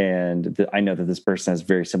 And I know that this person has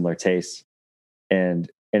very similar tastes,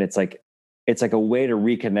 and it's like a way to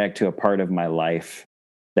reconnect to a part of my life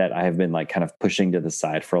that I have been like kind of pushing to the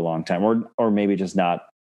side for a long time, or maybe just not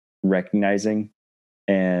recognizing.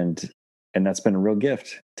 And that's been a real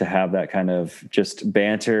gift to have that kind of just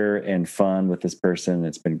banter and fun with this person.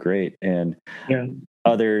 It's been great. And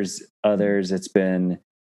others, it's been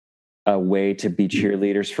a way to be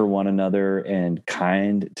cheerleaders for one another and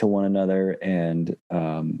kind to one another. And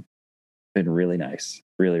been really nice,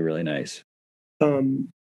 really, really nice.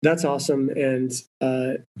 That's awesome. And,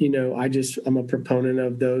 I'm a proponent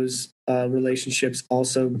of those relationships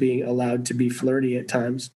also being allowed to be flirty at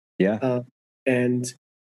times. Yeah. And,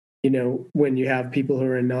 when you have people who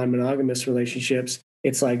are in non-monogamous relationships,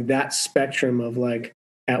 it's like that spectrum of like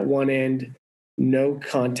at one end, no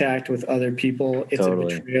contact with other people. It's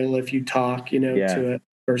totally a betrayal if you talk, to a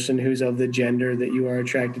person who's of the gender that you are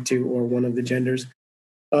attracted to, or one of the genders.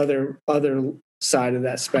 Other side of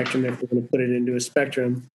that spectrum, if we're going to put it into a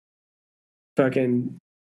spectrum, fucking,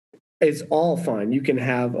 it's all fine. You can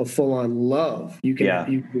have a full-on love. You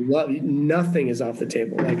can love. Nothing is off the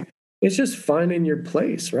table. Like, it's just finding your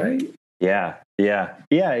place, right? Yeah,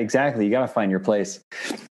 exactly. You got to find your place,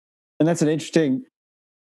 and that's an interesting.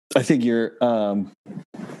 I think you're.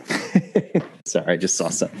 Sorry, I just saw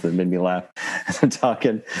something that made me laugh as I'm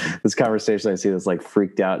talking this conversation. I see this like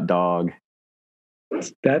freaked out dog.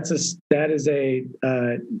 That's a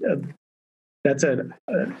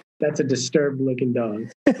disturbed looking dog.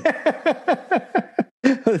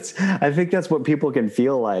 I think that's what people can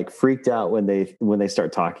feel like, freaked out when they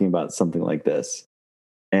start talking about something like this.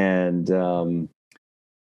 And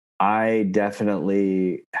I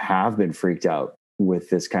definitely have been freaked out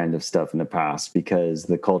with this kind of stuff in the past, because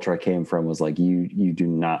the culture I came from was like, you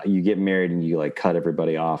get married and you like cut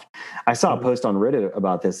everybody off. I saw a post on Reddit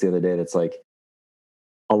about this the other day that's like,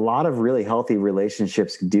 a lot of really healthy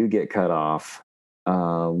relationships do get cut off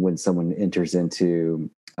when someone enters into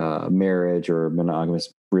marriage or a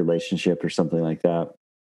monogamous relationship or something like that,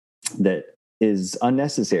 that is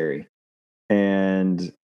unnecessary,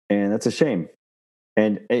 and that's a shame.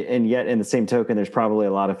 And yet, in the same token, there's probably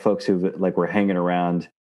a lot of folks who like were hanging around,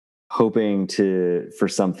 hoping for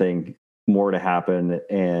something more to happen,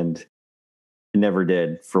 and it never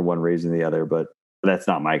did for one reason or the other. But that's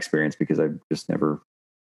not my experience, because I've just never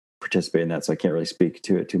participate in that, so I can't really speak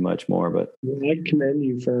to it too much more. But I commend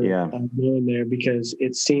you for going there, because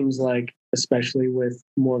it seems like, especially with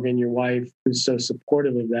Morgan, your wife, who's so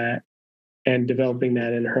supportive of that and developing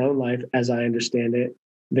that in her own life, as I understand it,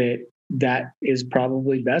 that is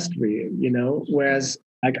probably best for you, you know? Whereas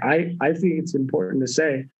like I think it's important to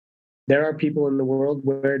say there are people in the world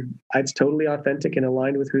where it's totally authentic and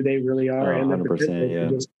aligned with who they really are, and they're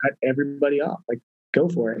just cut everybody off. Like, go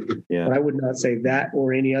for it. Yeah. But I would not say that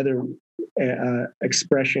or any other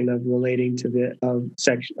expression of relating to the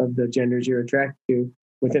section of the genders you're attracted to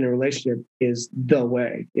within a relationship is the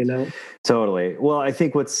way, you know? Totally. Well, I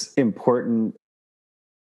think what's important,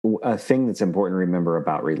 a thing that's important to remember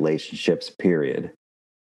about relationships, period,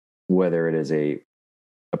 whether it is a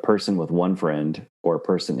person with one friend or a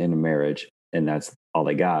person in a marriage, and that's all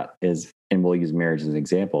they got, is, and we'll use marriage as an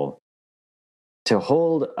example, to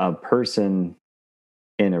hold a person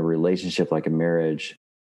in a relationship like a marriage,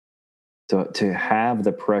 to have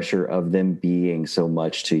the pressure of them being so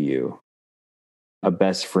much to you, a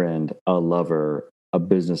best friend, a lover, a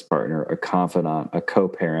business partner, a confidant, a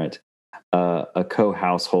co-parent, a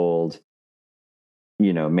co-household,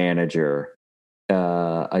 manager,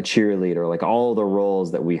 a cheerleader, like all the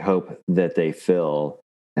roles that we hope that they fill.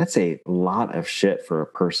 That's a lot of shit for a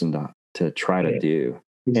person to try to do.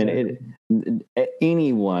 Exactly. And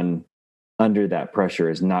anyone under that pressure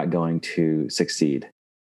is not going to succeed.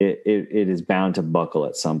 It is bound to buckle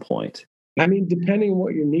at some point. I mean, depending on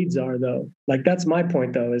what your needs are, though. Like, that's my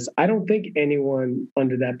point, though, is I don't think anyone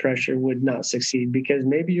under that pressure would not succeed, because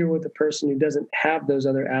maybe you're with a person who doesn't have those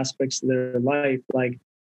other aspects of their life, like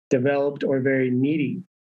developed or very needy,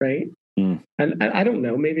 right? And I don't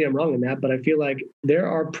know, maybe I'm wrong in that, but I feel like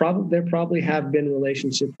there probably have been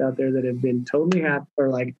relationships out there that have been totally happy or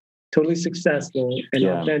like totally successful and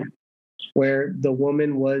authentic, where the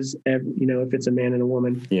woman was, if it's a man and a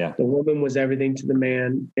woman, the woman was everything to the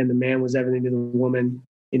man and the man was everything to the woman.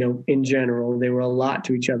 In general, they were a lot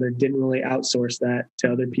to each other, didn't really outsource that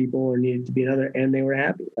to other people or needed to be another, and they were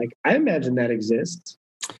happy. Like, I imagine that exists.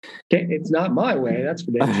 It's not my way, that's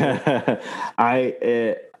for damn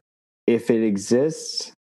sure. If it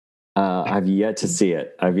exists, I've yet to see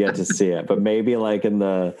it. But maybe like in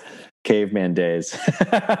the caveman days. Who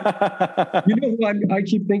I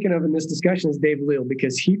keep thinking of in this discussion is Dave Leal,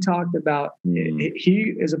 because he talked about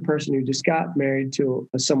he is a person who just got married to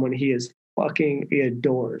someone he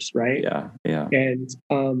adores, right? Yeah. And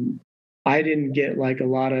I didn't get like a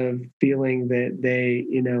lot of feeling that they,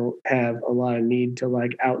 have a lot of need to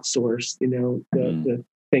like outsource, the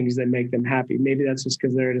things that make them happy. Maybe that's just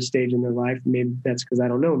because they're at a stage in their life. Maybe that's because I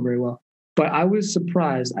don't know them very well. But I was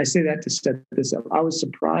surprised. I say that to set this up. I was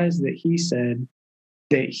surprised that he said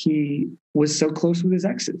that he was so close with his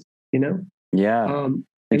exes, Yeah. And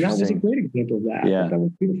that was a great example of that. Yeah. I thought that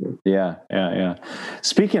was beautiful. Yeah.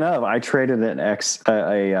 Speaking of, I traded an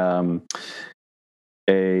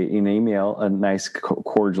email, a nice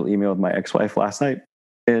cordial email with my ex-wife last night.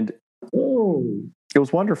 And it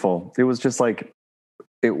was wonderful. It was just like,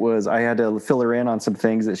 I had to fill her in on some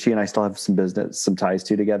things that she and I still have some ties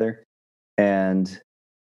to together. And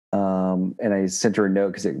I sent her a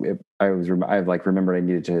note because I remembered I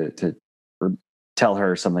needed to tell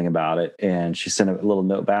her something about it. And she sent a little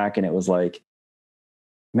note back, and it was like,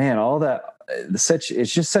 man, all that,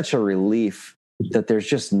 it's just such a relief that there's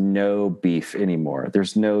just no beef anymore.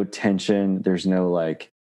 There's no tension. There's no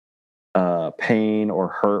like pain or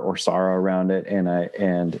hurt or sorrow around it.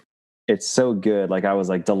 And it's so good. Like, I was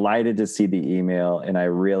like delighted to see the email, and I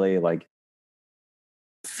really like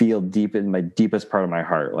feel deep in my deepest part of my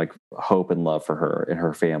heart, like hope and love for her and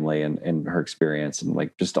her family and her experience, and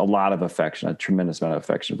like just a lot of affection, a tremendous amount of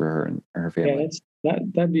affection for her and her family. Yeah,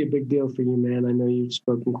 that'd be a big deal for you, man. I know you've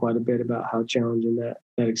spoken quite a bit about how challenging that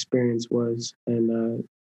experience was, and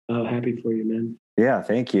I'm happy for you, man. Yeah,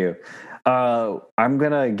 thank you. I'm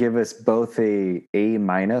gonna give us both a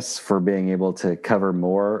A- for being able to cover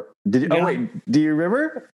more. Oh wait, do you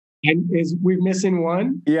remember? And we're missing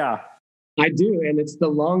one? Yeah. I do, and it's the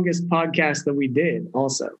longest podcast that we did.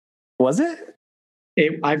 Also, was it?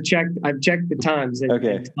 I've checked the times. And,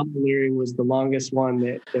 okay. And Tom O'Leary was the longest one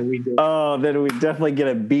that we did. Oh, then we definitely get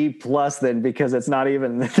a B+ then, because it's not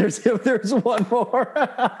even. There's one more. Wait!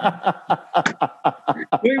 I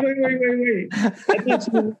thought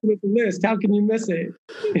you were looking at the list. How can you miss it?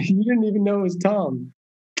 You didn't even know it was Tom.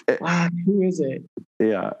 Wow, who is it?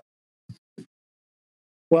 Yeah.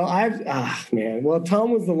 Well, Well,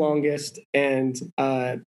 Tom was the longest, and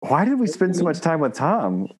why did we spend so much time with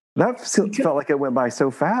Tom? That felt like it went by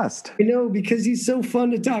so fast. Because he's so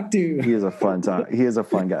fun to talk to. He is a fun He is a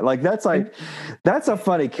fun guy. That's a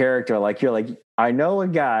funny character. Like, you're like, I know a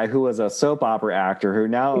guy who was a soap opera actor who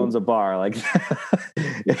now owns a bar. Like,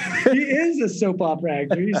 he is a soap opera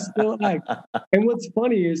actor. He's still like, and what's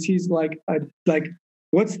funny is he's like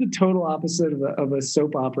what's the total opposite of a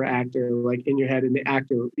soap opera actor, like in your head, in the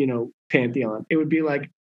actor, pantheon? It would be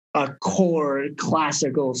like a core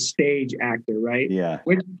classical stage actor, right? Yeah.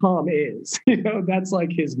 Which Tom is. That's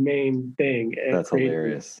like his main thing. That's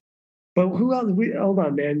hilarious. But who else? Hold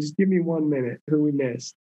on, man. Just give me 1 minute. Who we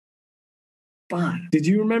missed? Fine. Did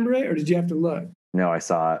you remember it, or did you have to look? No, I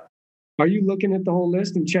saw it. Are you looking at the whole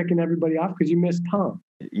list and checking everybody off because you missed Tom?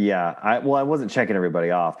 Yeah. I wasn't checking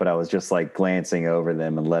everybody off, but I was just like glancing over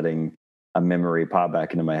them and letting a memory pop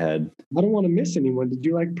back into my head. I don't want to miss anyone. Did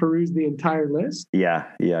you peruse the entire list? Yeah.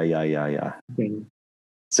 Okay.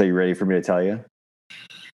 So you ready for me to tell you?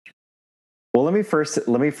 Well, let me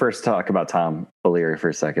first talk about Tom O'Leary for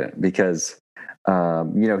a second, because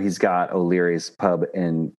he's got O'Leary's Pub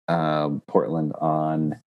in Portland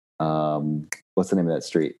on what's the name of that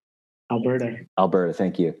street? Alberta,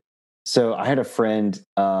 thank you. So I had a friend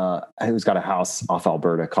who's got a house off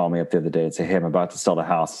Alberta call me up the other day and say, "Hey, I'm about to sell the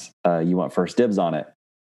house. You want first dibs on it?"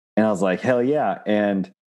 And I was like, "Hell yeah!"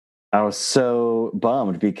 And I was so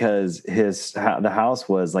bummed because the house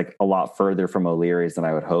was like a lot further from O'Leary's than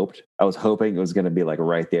I would hoped. I was hoping it was going to be like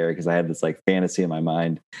right there, because I had this like fantasy in my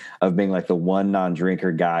mind of being like the one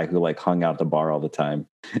non-drinker guy who like hung out at the bar all the time.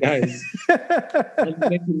 Nice.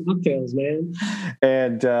 Making cocktails, man.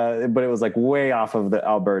 And but it was like way off of the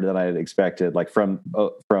Alberta than I had expected, like from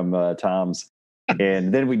Tom's.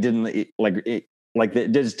 And then we didn't it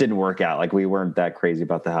just didn't work out. Like, we weren't that crazy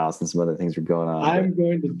about the house, and some other things were going on. I'm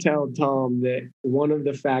going to tell Tom that one of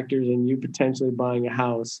the factors in you potentially buying a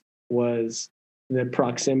house was the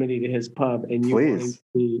proximity to his pub, and you wanting to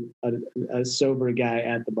be a sober guy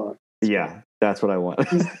at the bar. Yeah, that's what I want.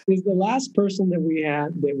 is the last person that we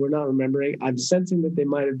had that we're not remembering? I'm sensing that they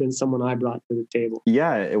might have been someone I brought to the table.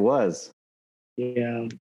 Yeah, it was. Yeah.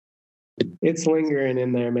 It's lingering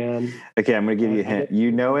in there, man. Okay, I'm going to give you a hint.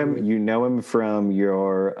 You know him from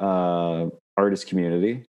your artist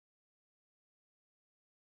community.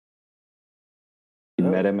 You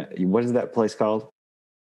met him. What is that place called?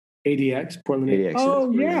 ADX, Portland ADX.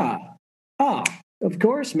 Oh, yeah. Of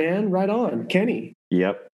course, man. Right on. Kenny.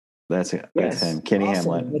 Yep. That's it. That's him. Kenny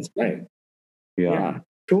Hamlet. That's right. Yeah.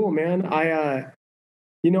 Cool, man. I've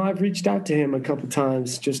reached out to him a couple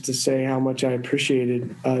times just to say how much I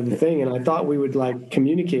appreciated the thing, and I thought we would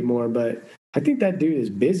communicate more. But I think that dude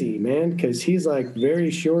is busy, man, because he's like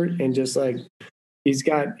very short and just like he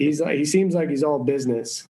seems like he's all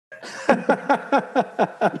business.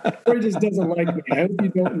 Or he just doesn't like me. I hope you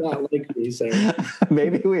don't not like me, sir.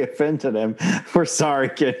 Maybe we offended him. We're sorry,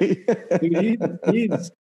 Kenny. Dude,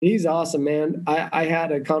 he's awesome, man. I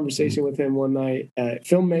had a conversation with him one night.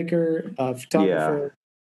 Filmmaker, photographer.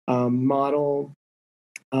 Model,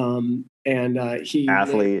 and he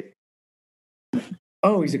athlete.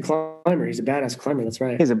 Oh, he's a climber. He's a badass climber. That's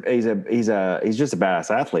right. He's just a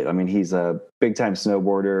badass athlete. I mean, he's a big time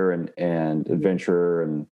snowboarder and adventurer,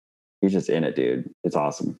 and he's just in it, dude. It's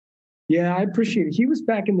awesome. Yeah, I appreciate it. He was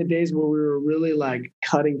back in the days where we were really like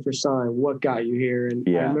cutting for sign. What got you here? And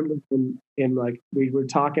I remember him like we were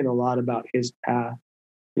talking a lot about his path.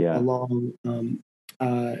 Yeah. Along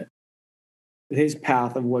his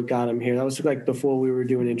path of what got him here. That was like before we were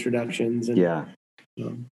doing introductions. And,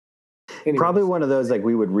 probably one of those like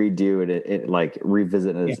we would redo it like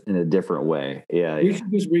revisit it in a different way. We should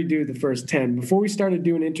just redo the first 10 before we started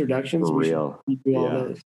doing introductions. For real. All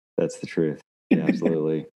those. That's the truth. Yeah,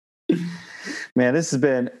 absolutely. Man, this has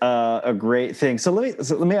been a great thing. So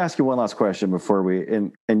let me ask you one last question before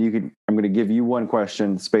I'm going to give you one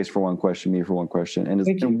question, space for one question, me for one question.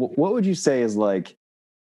 And what would you say is like,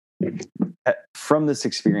 from this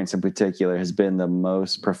experience in particular, has been the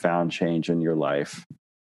most profound change in your life?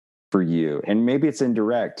 for you? And maybe it's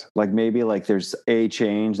indirect. Like maybe like there's a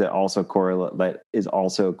change that also correlates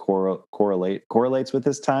with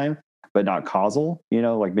this time, but not causal. You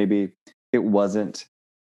know, like maybe it wasn't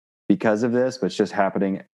because of this, but it's just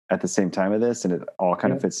happening at the same time of this, and it all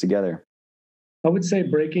kind of fits together. I would say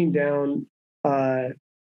breaking down.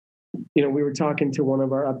 We were talking to one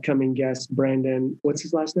of our upcoming guests, Brandon. What's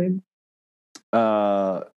his last name?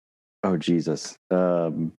 Oh Jesus.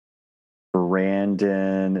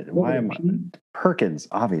 Brandon. Why am I? Perkins,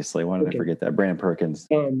 obviously. Why did I forget that? Brandon Perkins,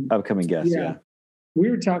 upcoming guest. Yeah. We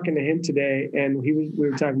were talking to him today, and we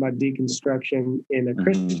were talking about deconstruction in a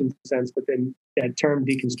Christian sense, but then that term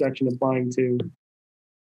deconstruction applying to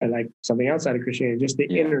like something outside of Christianity, just the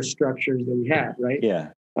inner structures that we have, right?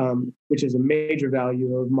 Yeah. Which is a major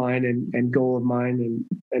value of mine and goal of mine,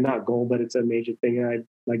 and not goal, but it's a major thing I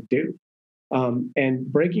like do. And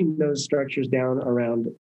breaking those structures down around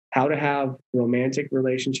how to have romantic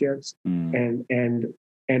relationships and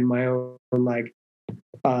my own like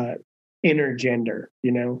inner gender,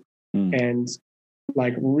 and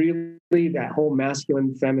like really that whole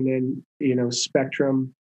masculine, feminine,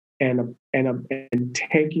 spectrum, and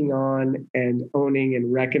taking on and owning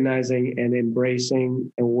and recognizing and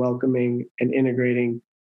embracing and welcoming and integrating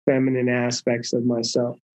feminine aspects of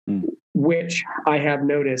myself, which I have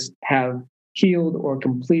noticed have healed or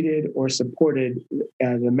completed or supported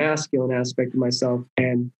the masculine aspect of myself,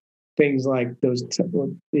 and things like those,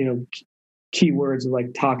 keywords of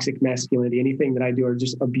like toxic masculinity, anything that I do, or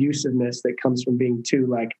just abusiveness that comes from being too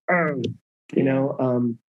like,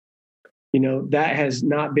 that has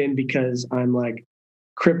not been because I'm like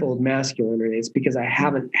crippled masculine, or it's because I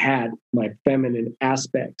haven't had my feminine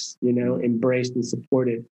aspects, embraced and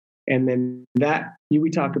supported. And then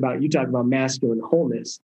you talk about masculine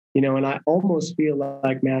wholeness, and I almost feel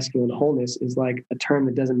like masculine wholeness is like a term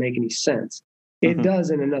that doesn't make any sense. It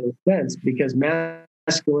does in another sense, because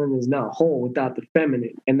masculine is not whole without the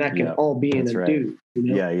feminine, and that can all be in a dude.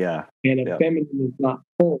 Yeah. And a feminine is not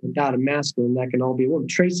whole without a masculine. That can all be a woman.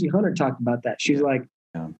 Tracy Hunter talked about that. She's like,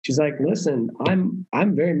 listen,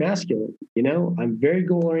 I'm very masculine. I'm very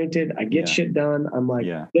goal oriented. I get shit done. I'm like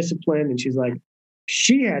disciplined. And she's like,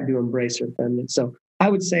 she had to embrace her feminine. So I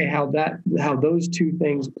would say how those two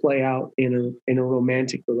things play out in a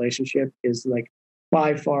romantic relationship is like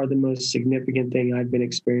by far the most significant thing I've been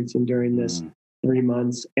experiencing during this 3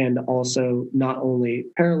 months, and also not only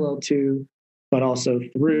parallel to, but also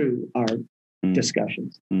through our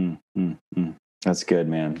discussions. That's good,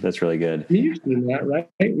 man. That's really good. You've seen that, right?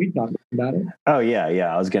 We talked about it. Oh yeah.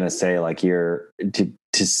 I was gonna say, like, to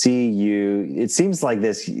see you. It seems like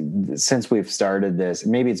this since we've started this.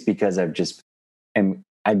 Maybe it's because I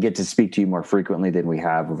get to speak to you more frequently than we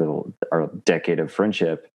have over our decade of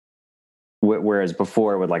friendship. Whereas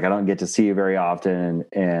before, I don't get to see you very often,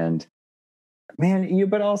 and man,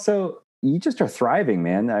 but also you just are thriving,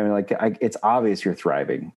 man. I mean, it's obvious you're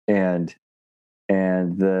thriving, and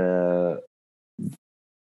the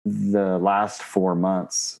last 4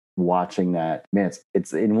 months watching that, man,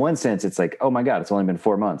 it's in one sense, it's like, oh my God, it's only been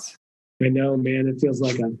 4 months. I know, man. It feels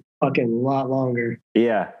like a fucking lot longer.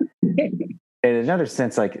 Yeah. In another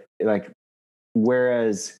sense, like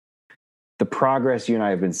whereas the progress you and I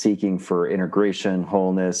have been seeking for integration,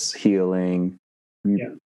 wholeness, healing,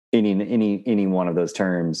 any one of those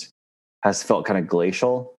terms has felt kind of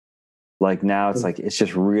glacial. Like now it's like, it's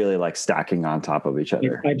just really like stacking on top of each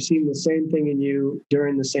other. I've seen the same thing in you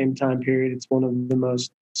during the same time period. It's one of the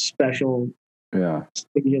most special,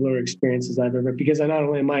 singular experiences I've ever, because I not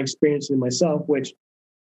only am I experiencing myself, which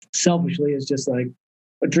selfishly is just like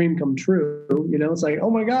a dream come true. It's like, oh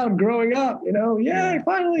my God, I'm growing up, yay,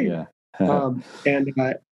 finally. Yeah.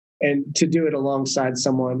 And to do it alongside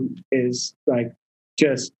someone is like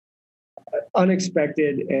just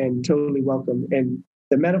unexpected and totally welcome. And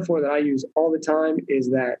the metaphor that I use all the time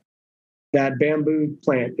is that bamboo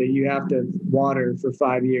plant that you have to water for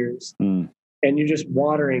 5 years, and you're just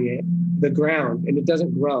watering it, the ground, and it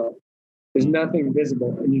doesn't grow. There's nothing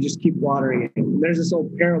visible, and you just keep watering it. And there's this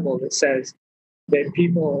old parable that says that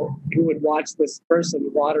people who would watch this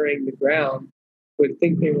person watering the ground would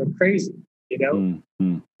think they were crazy, And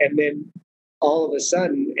then all of a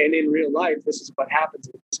sudden, and in real life, this is what happens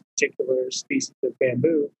with this particular species of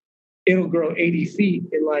bamboo. It'll grow 80 feet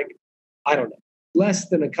in like, I don't know, less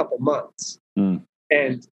than a couple months.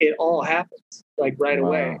 And it all happens like right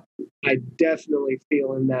away. I definitely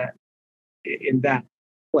feel in that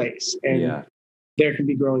place. And there can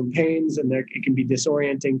be growing pains, and it can be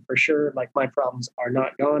disorienting for sure. Like my problems are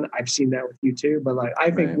not gone. I've seen that with you too, but like,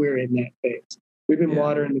 I think we're in that phase. We've been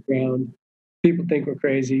watering the ground. People think we're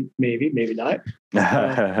crazy. Maybe not.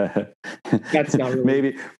 That's not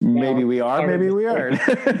really. Maybe we are. Maybe we aren't.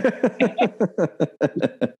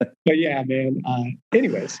 But yeah, man.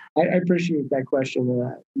 Anyways, I appreciate that question, and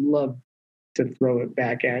I love to throw it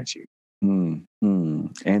back at you.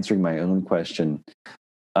 Answering my own question.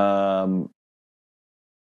 I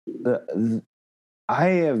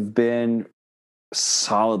have been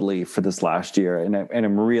solidly for this last year, and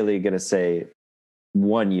I'm really going to say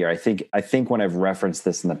 1 year. I think when I've referenced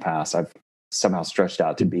this in the past, I've somehow stretched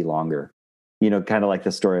out to be longer. Kind of like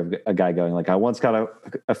the story of a guy going like, I once got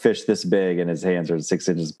a fish this big and his hands are 6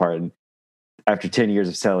 inches apart. And after 10 years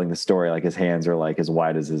of telling the story, like his hands are like as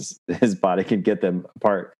wide as his body can get them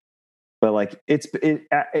apart. But like it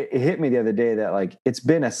hit me the other day that like it's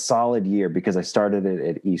been a solid year because I started it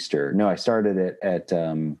at Easter. No, I started it at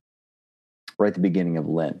right at the beginning of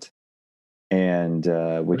Lent, and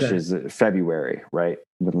which is February, right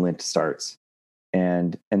when Lent starts,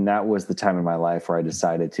 and that was the time in my life where I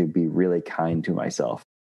decided to be really kind to myself,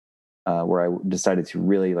 where I decided to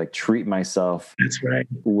really like treat myself. That's right.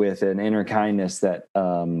 With an inner kindness that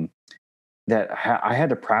I had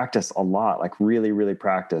to practice a lot, like really, really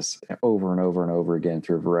practice over and over and over again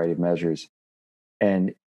through a variety of measures.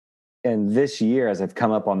 And this year, as I've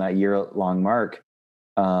come up on that year-long mark,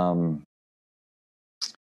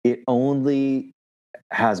 it only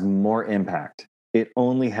has more impact. It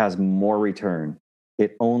only has more return.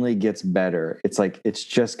 It only gets better. It's like, it's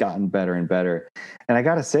just gotten better and better. And I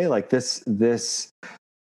got to say, like this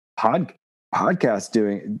podcast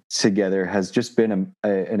doing together has just been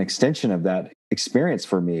an extension of that experience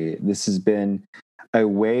for me. This has been a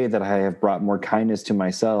way that I have brought more kindness to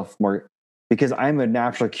myself, more because I'm a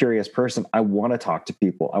naturally curious person. I want to talk to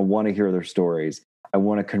people. I want to hear their stories. I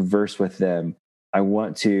want to converse with them. I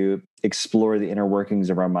want to explore the inner workings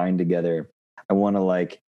of our mind together. I want to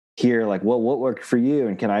like hear like what worked for you,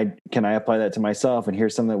 and can I apply that to myself, and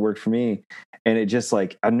here's something that worked for me. And it just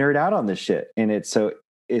like I nerd out on this shit, and it's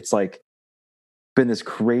like been this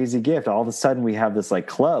crazy gift. All of a sudden we have this like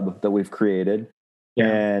club that we've created,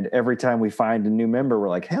 and every time we find a new member, we're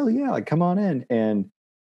like, hell yeah, like come on in. And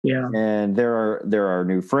they're our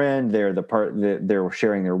new friend. They're the part that they're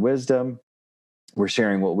sharing their wisdom. We're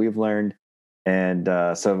sharing what we've learned. And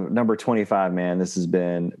so number 25, man, this has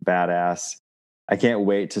been badass. I can't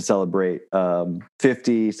wait to celebrate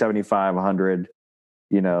 50, 75, 100,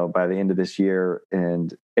 by the end of this year.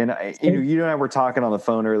 And I, you and I were talking on the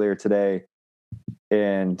phone earlier today,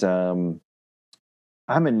 and I'm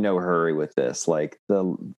in no hurry with this. Like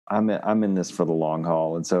I'm in this for the long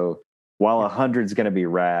haul. And so while 100 is going to be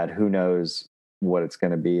rad, who knows what it's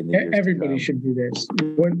going to be in the years Everybody should do this.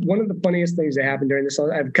 One of the funniest things that happened during this,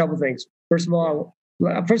 I have a couple things. First of all,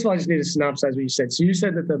 I just need to synopsize what you said. So you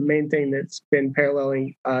said that the main thing that's been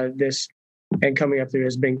paralleling this and coming up through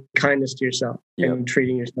has been kindness to yourself and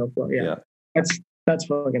treating yourself well. Yeah. That's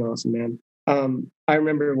fucking awesome, man. I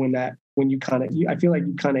remember when you I feel like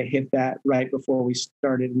you kind of hit that right before we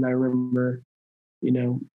started. And I remember,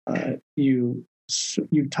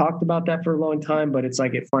 you've talked about that for a long time, but it's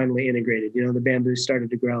like it finally integrated. The bamboo started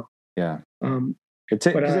to grow. Yeah. It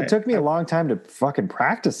took me a long time to fucking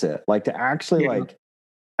practice it, like to actually like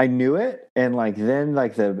I knew it, and like then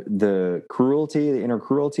like the cruelty, the inner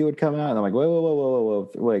cruelty would come out, and I'm like, whoa,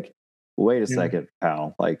 like wait a second,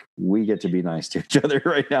 pal, like we get to be nice to each other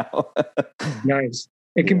right now. Nice.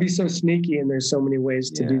 It can be so sneaky, and there's so many ways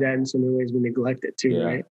to do that, and so many ways we neglect it too,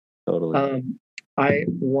 right? Totally. I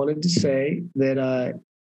wanted to say that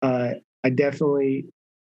I definitely,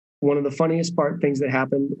 one of the funniest things that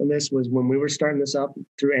happened in this was when we were starting this up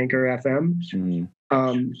through Anchor FM.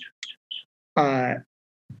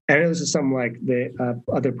 And it was just something like the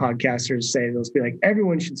other podcasters say. They'll be like,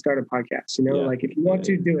 everyone should start a podcast, like if you want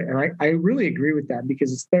to do it. And I really agree with that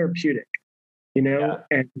because it's therapeutic,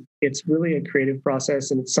 and it's really a creative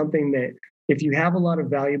process. And it's something that if you have a lot of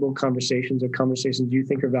valuable conversations or conversations you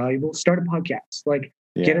think are valuable, start a podcast,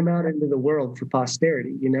 get them out into the world for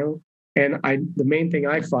posterity, And the main thing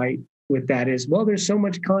I fight with that is, well, there's so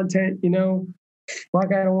much content,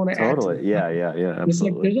 fuck, I don't want to totally. add to Yeah. It's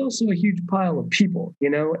like there's also a huge pile of people,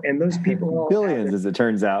 and those people all billions, as it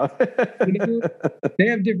turns out. They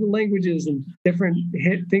have different languages and different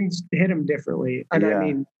things hit them differently, and I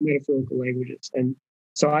mean metaphorical languages. And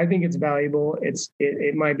so I think it's valuable.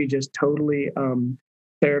 It might be just totally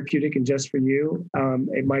therapeutic and just for you.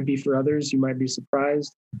 It might be for others. You might be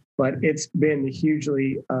surprised, but it's been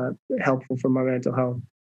hugely helpful for my mental health.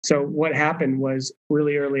 So what happened was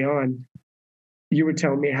really early on, you were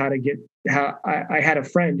telling me how I had a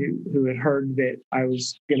friend who had heard that I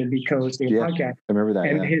was going to be co-hosting a podcast. I remember that.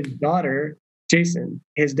 And his daughter Jason,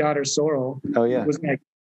 his daughter Sorrel, Oh yeah. was like,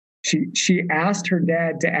 she asked her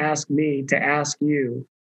dad to ask me to ask you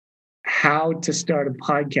how to start a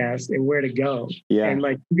podcast and where to go. Yeah. And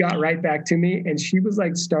like, you got right back to me, and she was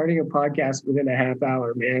like starting a podcast within a half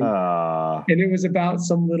hour, man. And it was about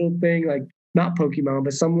some little thing, like not Pokemon,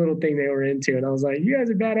 but some little thing they were into. And I was like, you guys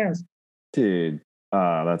are badass. Dude,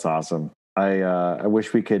 that's awesome. I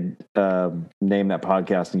wish we could name that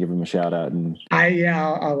podcast and give him a shout out. And I'll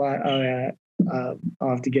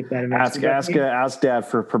have to get that eventually. Ask Dad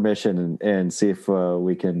for permission and see if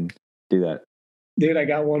we can do that. Dude, I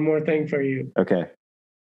got one more thing for you. Okay.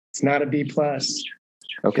 It's not a B plus.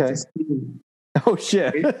 Okay. Oh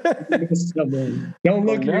shit! Don't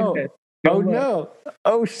look. No!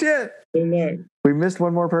 Oh shit! Don't look. We missed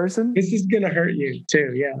one more person. This is gonna hurt you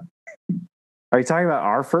too. Yeah. Are you talking about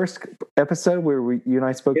our first episode where you and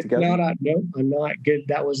I spoke together? No, I'm not good.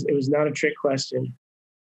 It was not a trick question.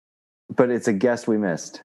 But it's a guest we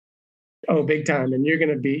missed. Oh, big time. And you're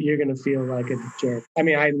gonna feel like a jerk. I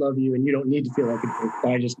mean, I love you and you don't need to feel like a jerk,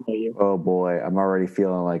 but I just know you. Oh boy, I'm already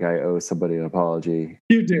feeling like I owe somebody an apology.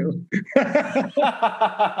 You do.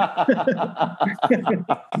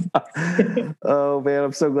 Oh man,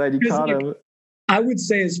 I'm so glad you caught him. I would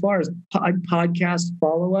say, as far as podcast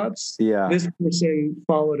follow-ups, yeah, this person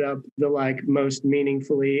followed up the like most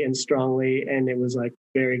meaningfully and strongly, and it was like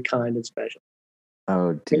very kind and special.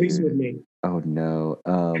 Oh, dude. At least with me. Oh no.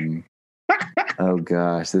 Oh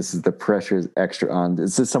gosh, the pressure is extra on.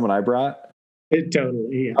 Is this someone I brought? It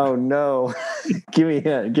totally. Yeah. Oh no! give me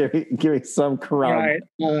some crumb. All right,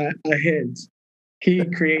 a hint. He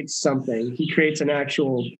creates something. He creates an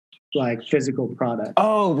actual like physical product.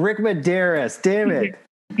 Oh, Rick Medeiros! Damn it!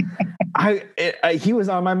 He was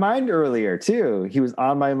on my mind earlier too. He was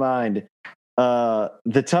on my mind.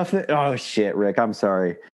 The tough. Oh shit, Rick! I'm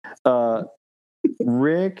sorry.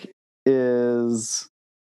 Rick is.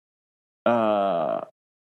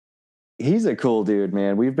 He's a cool dude,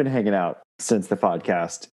 man. We've been hanging out since the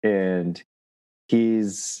podcast, and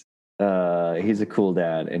he's a cool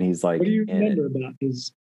dad, and he's like. What do you remember about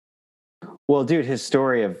his? Well, dude, his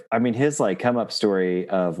story of, I mean, his like come up story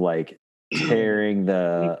of like tearing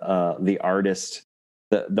the artist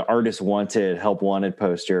wanted help wanted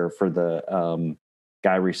poster for the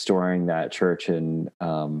guy restoring that church in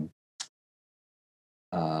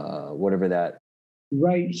whatever that.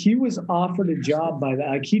 Right. He was offered a job by that.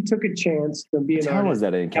 Like he took a chance from being. What town was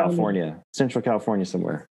that in? California, Central California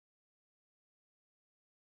somewhere.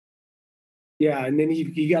 Yeah, and then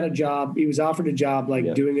he got a job. He was offered a job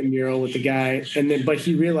like doing a mural with the guy, but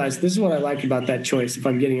he realized, this is what I like about that choice, if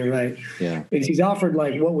I'm getting it right. Yeah, is he's offered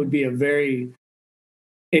like what would be a very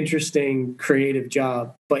interesting creative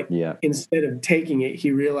job, but instead of taking it,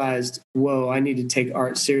 he realized, whoa, I need to take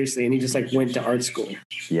art seriously, and he just like went to art school.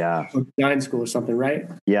 Yeah, or design school or something, right?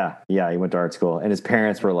 Yeah, he went to art school, and his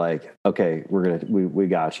parents were like, okay, we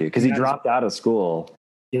got you, because he dropped out of school.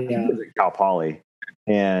 Yeah, Cal Poly,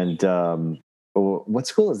 and what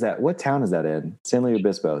school is that? What town is that in? San Luis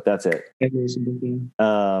Obispo. That's it. And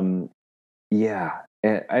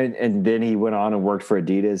then he went on and worked for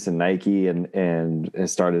Adidas and Nike and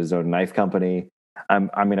started his own knife company. I'm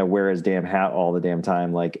gonna wear his damn hat all the damn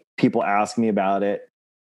time. Like, people ask me about it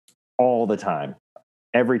all the time.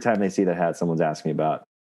 Every time they see that hat, someone's asking me about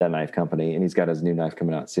that knife company, and he's got his new knife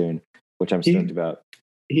coming out soon, which I'm stoked about.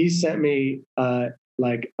 He sent me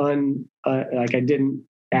like I didn't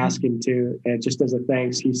ask him to, and just as a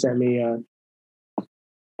thanks, he sent me in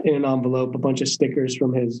an envelope a bunch of stickers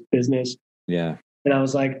from his business. Yeah. And I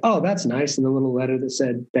was like, oh, that's nice. And the little letter that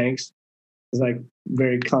said thanks was like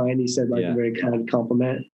very kind. He said like a very kind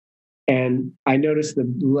compliment. And I noticed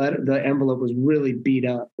the envelope was really beat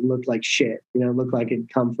up. It looked like shit. You know, it looked like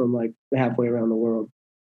it'd come from like halfway around the world.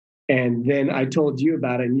 And then I told you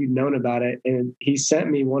about it, and you'd known about it. And he sent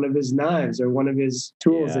me one of his knives or one of his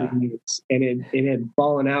tools that he used, and it had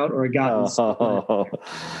fallen out or gotten. Oh,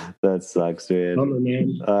 that sucks, man. Bummer,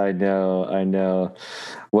 man. I know.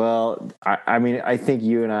 Well, I mean, I think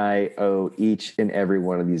you and I owe each and every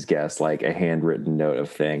one of these guests like a handwritten note of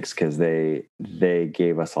thanks, because they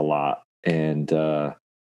gave us a lot, and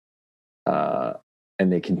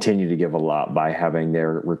they continue to give a lot by having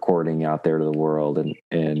their recording out there to the world.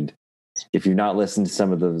 And if you've not listened to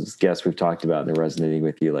some of those guests we've talked about and they're resonating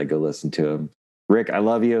with you, like, go listen to them. Rick, I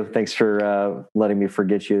love you. Thanks for letting me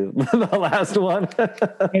forget you the last one.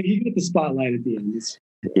 You get the spotlight at the end.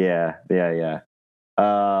 Yeah.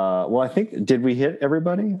 Well, I think, did we hit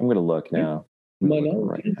everybody? I'm going to look now.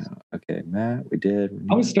 Right now. Okay, Matt, we did.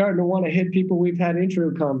 I was starting to want to hit people we've had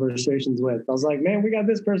intro conversations with. I was like, man, we got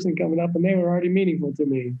this person coming up and they were already meaningful to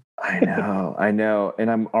me. I know. And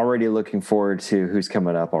I'm already looking forward to who's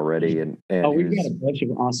coming up already. And we've got a bunch of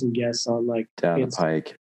awesome guests on down the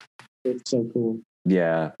pike. It's so cool.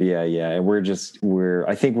 Yeah. And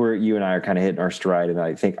I think you and I are kind of hitting our stride. And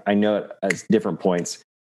I know at different points,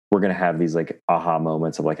 we're going to have these like aha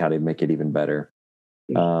moments of like how to make it even better.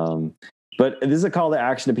 Yeah. But this is a call to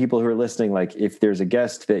action to people who are listening. Like, if there's a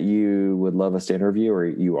guest that you would love us to interview, or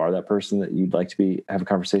you are that person that you'd like to have a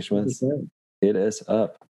conversation with, 100%. Hit us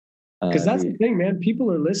up. Because that's the thing, man.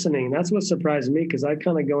 People are listening. That's what surprised me, because I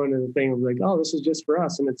kind of go into the thing of like, oh, this is just for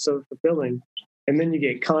us, and it's so fulfilling. And then you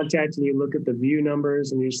get contact and you look at the view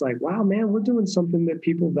numbers and you're just like, wow, man, we're doing something that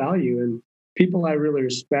people value, and people I really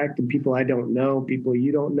respect, and people I don't know, people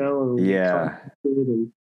you don't know.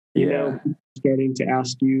 And you know, starting to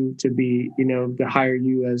ask you to be, to hire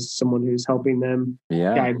you as someone who's helping them,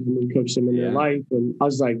 guide them and coach them in their life. And I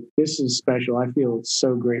was like, this is special. I feel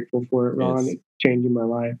so grateful for it, Ron. It's changing my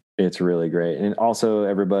life. It's really great. And also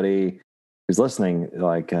everybody who's listening,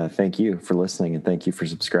 like, thank you for listening, and thank you for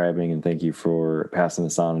subscribing, and thank you for passing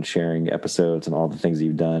this on and sharing episodes and all the things that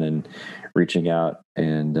you've done and reaching out.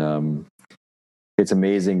 And it's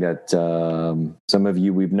amazing that some of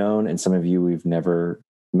you we've known and some of you we've never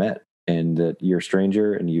met, and that you're a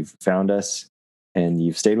stranger and you've found us and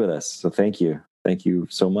you've stayed with us. So thank you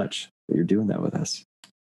so much that you're doing that with us.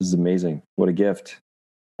 This is amazing. What a gift.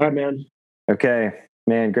 All right, man. Okay,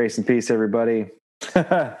 man. Grace and peace, everybody.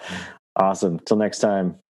 Awesome. Till next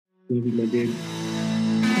time. Love you, my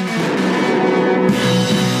dude.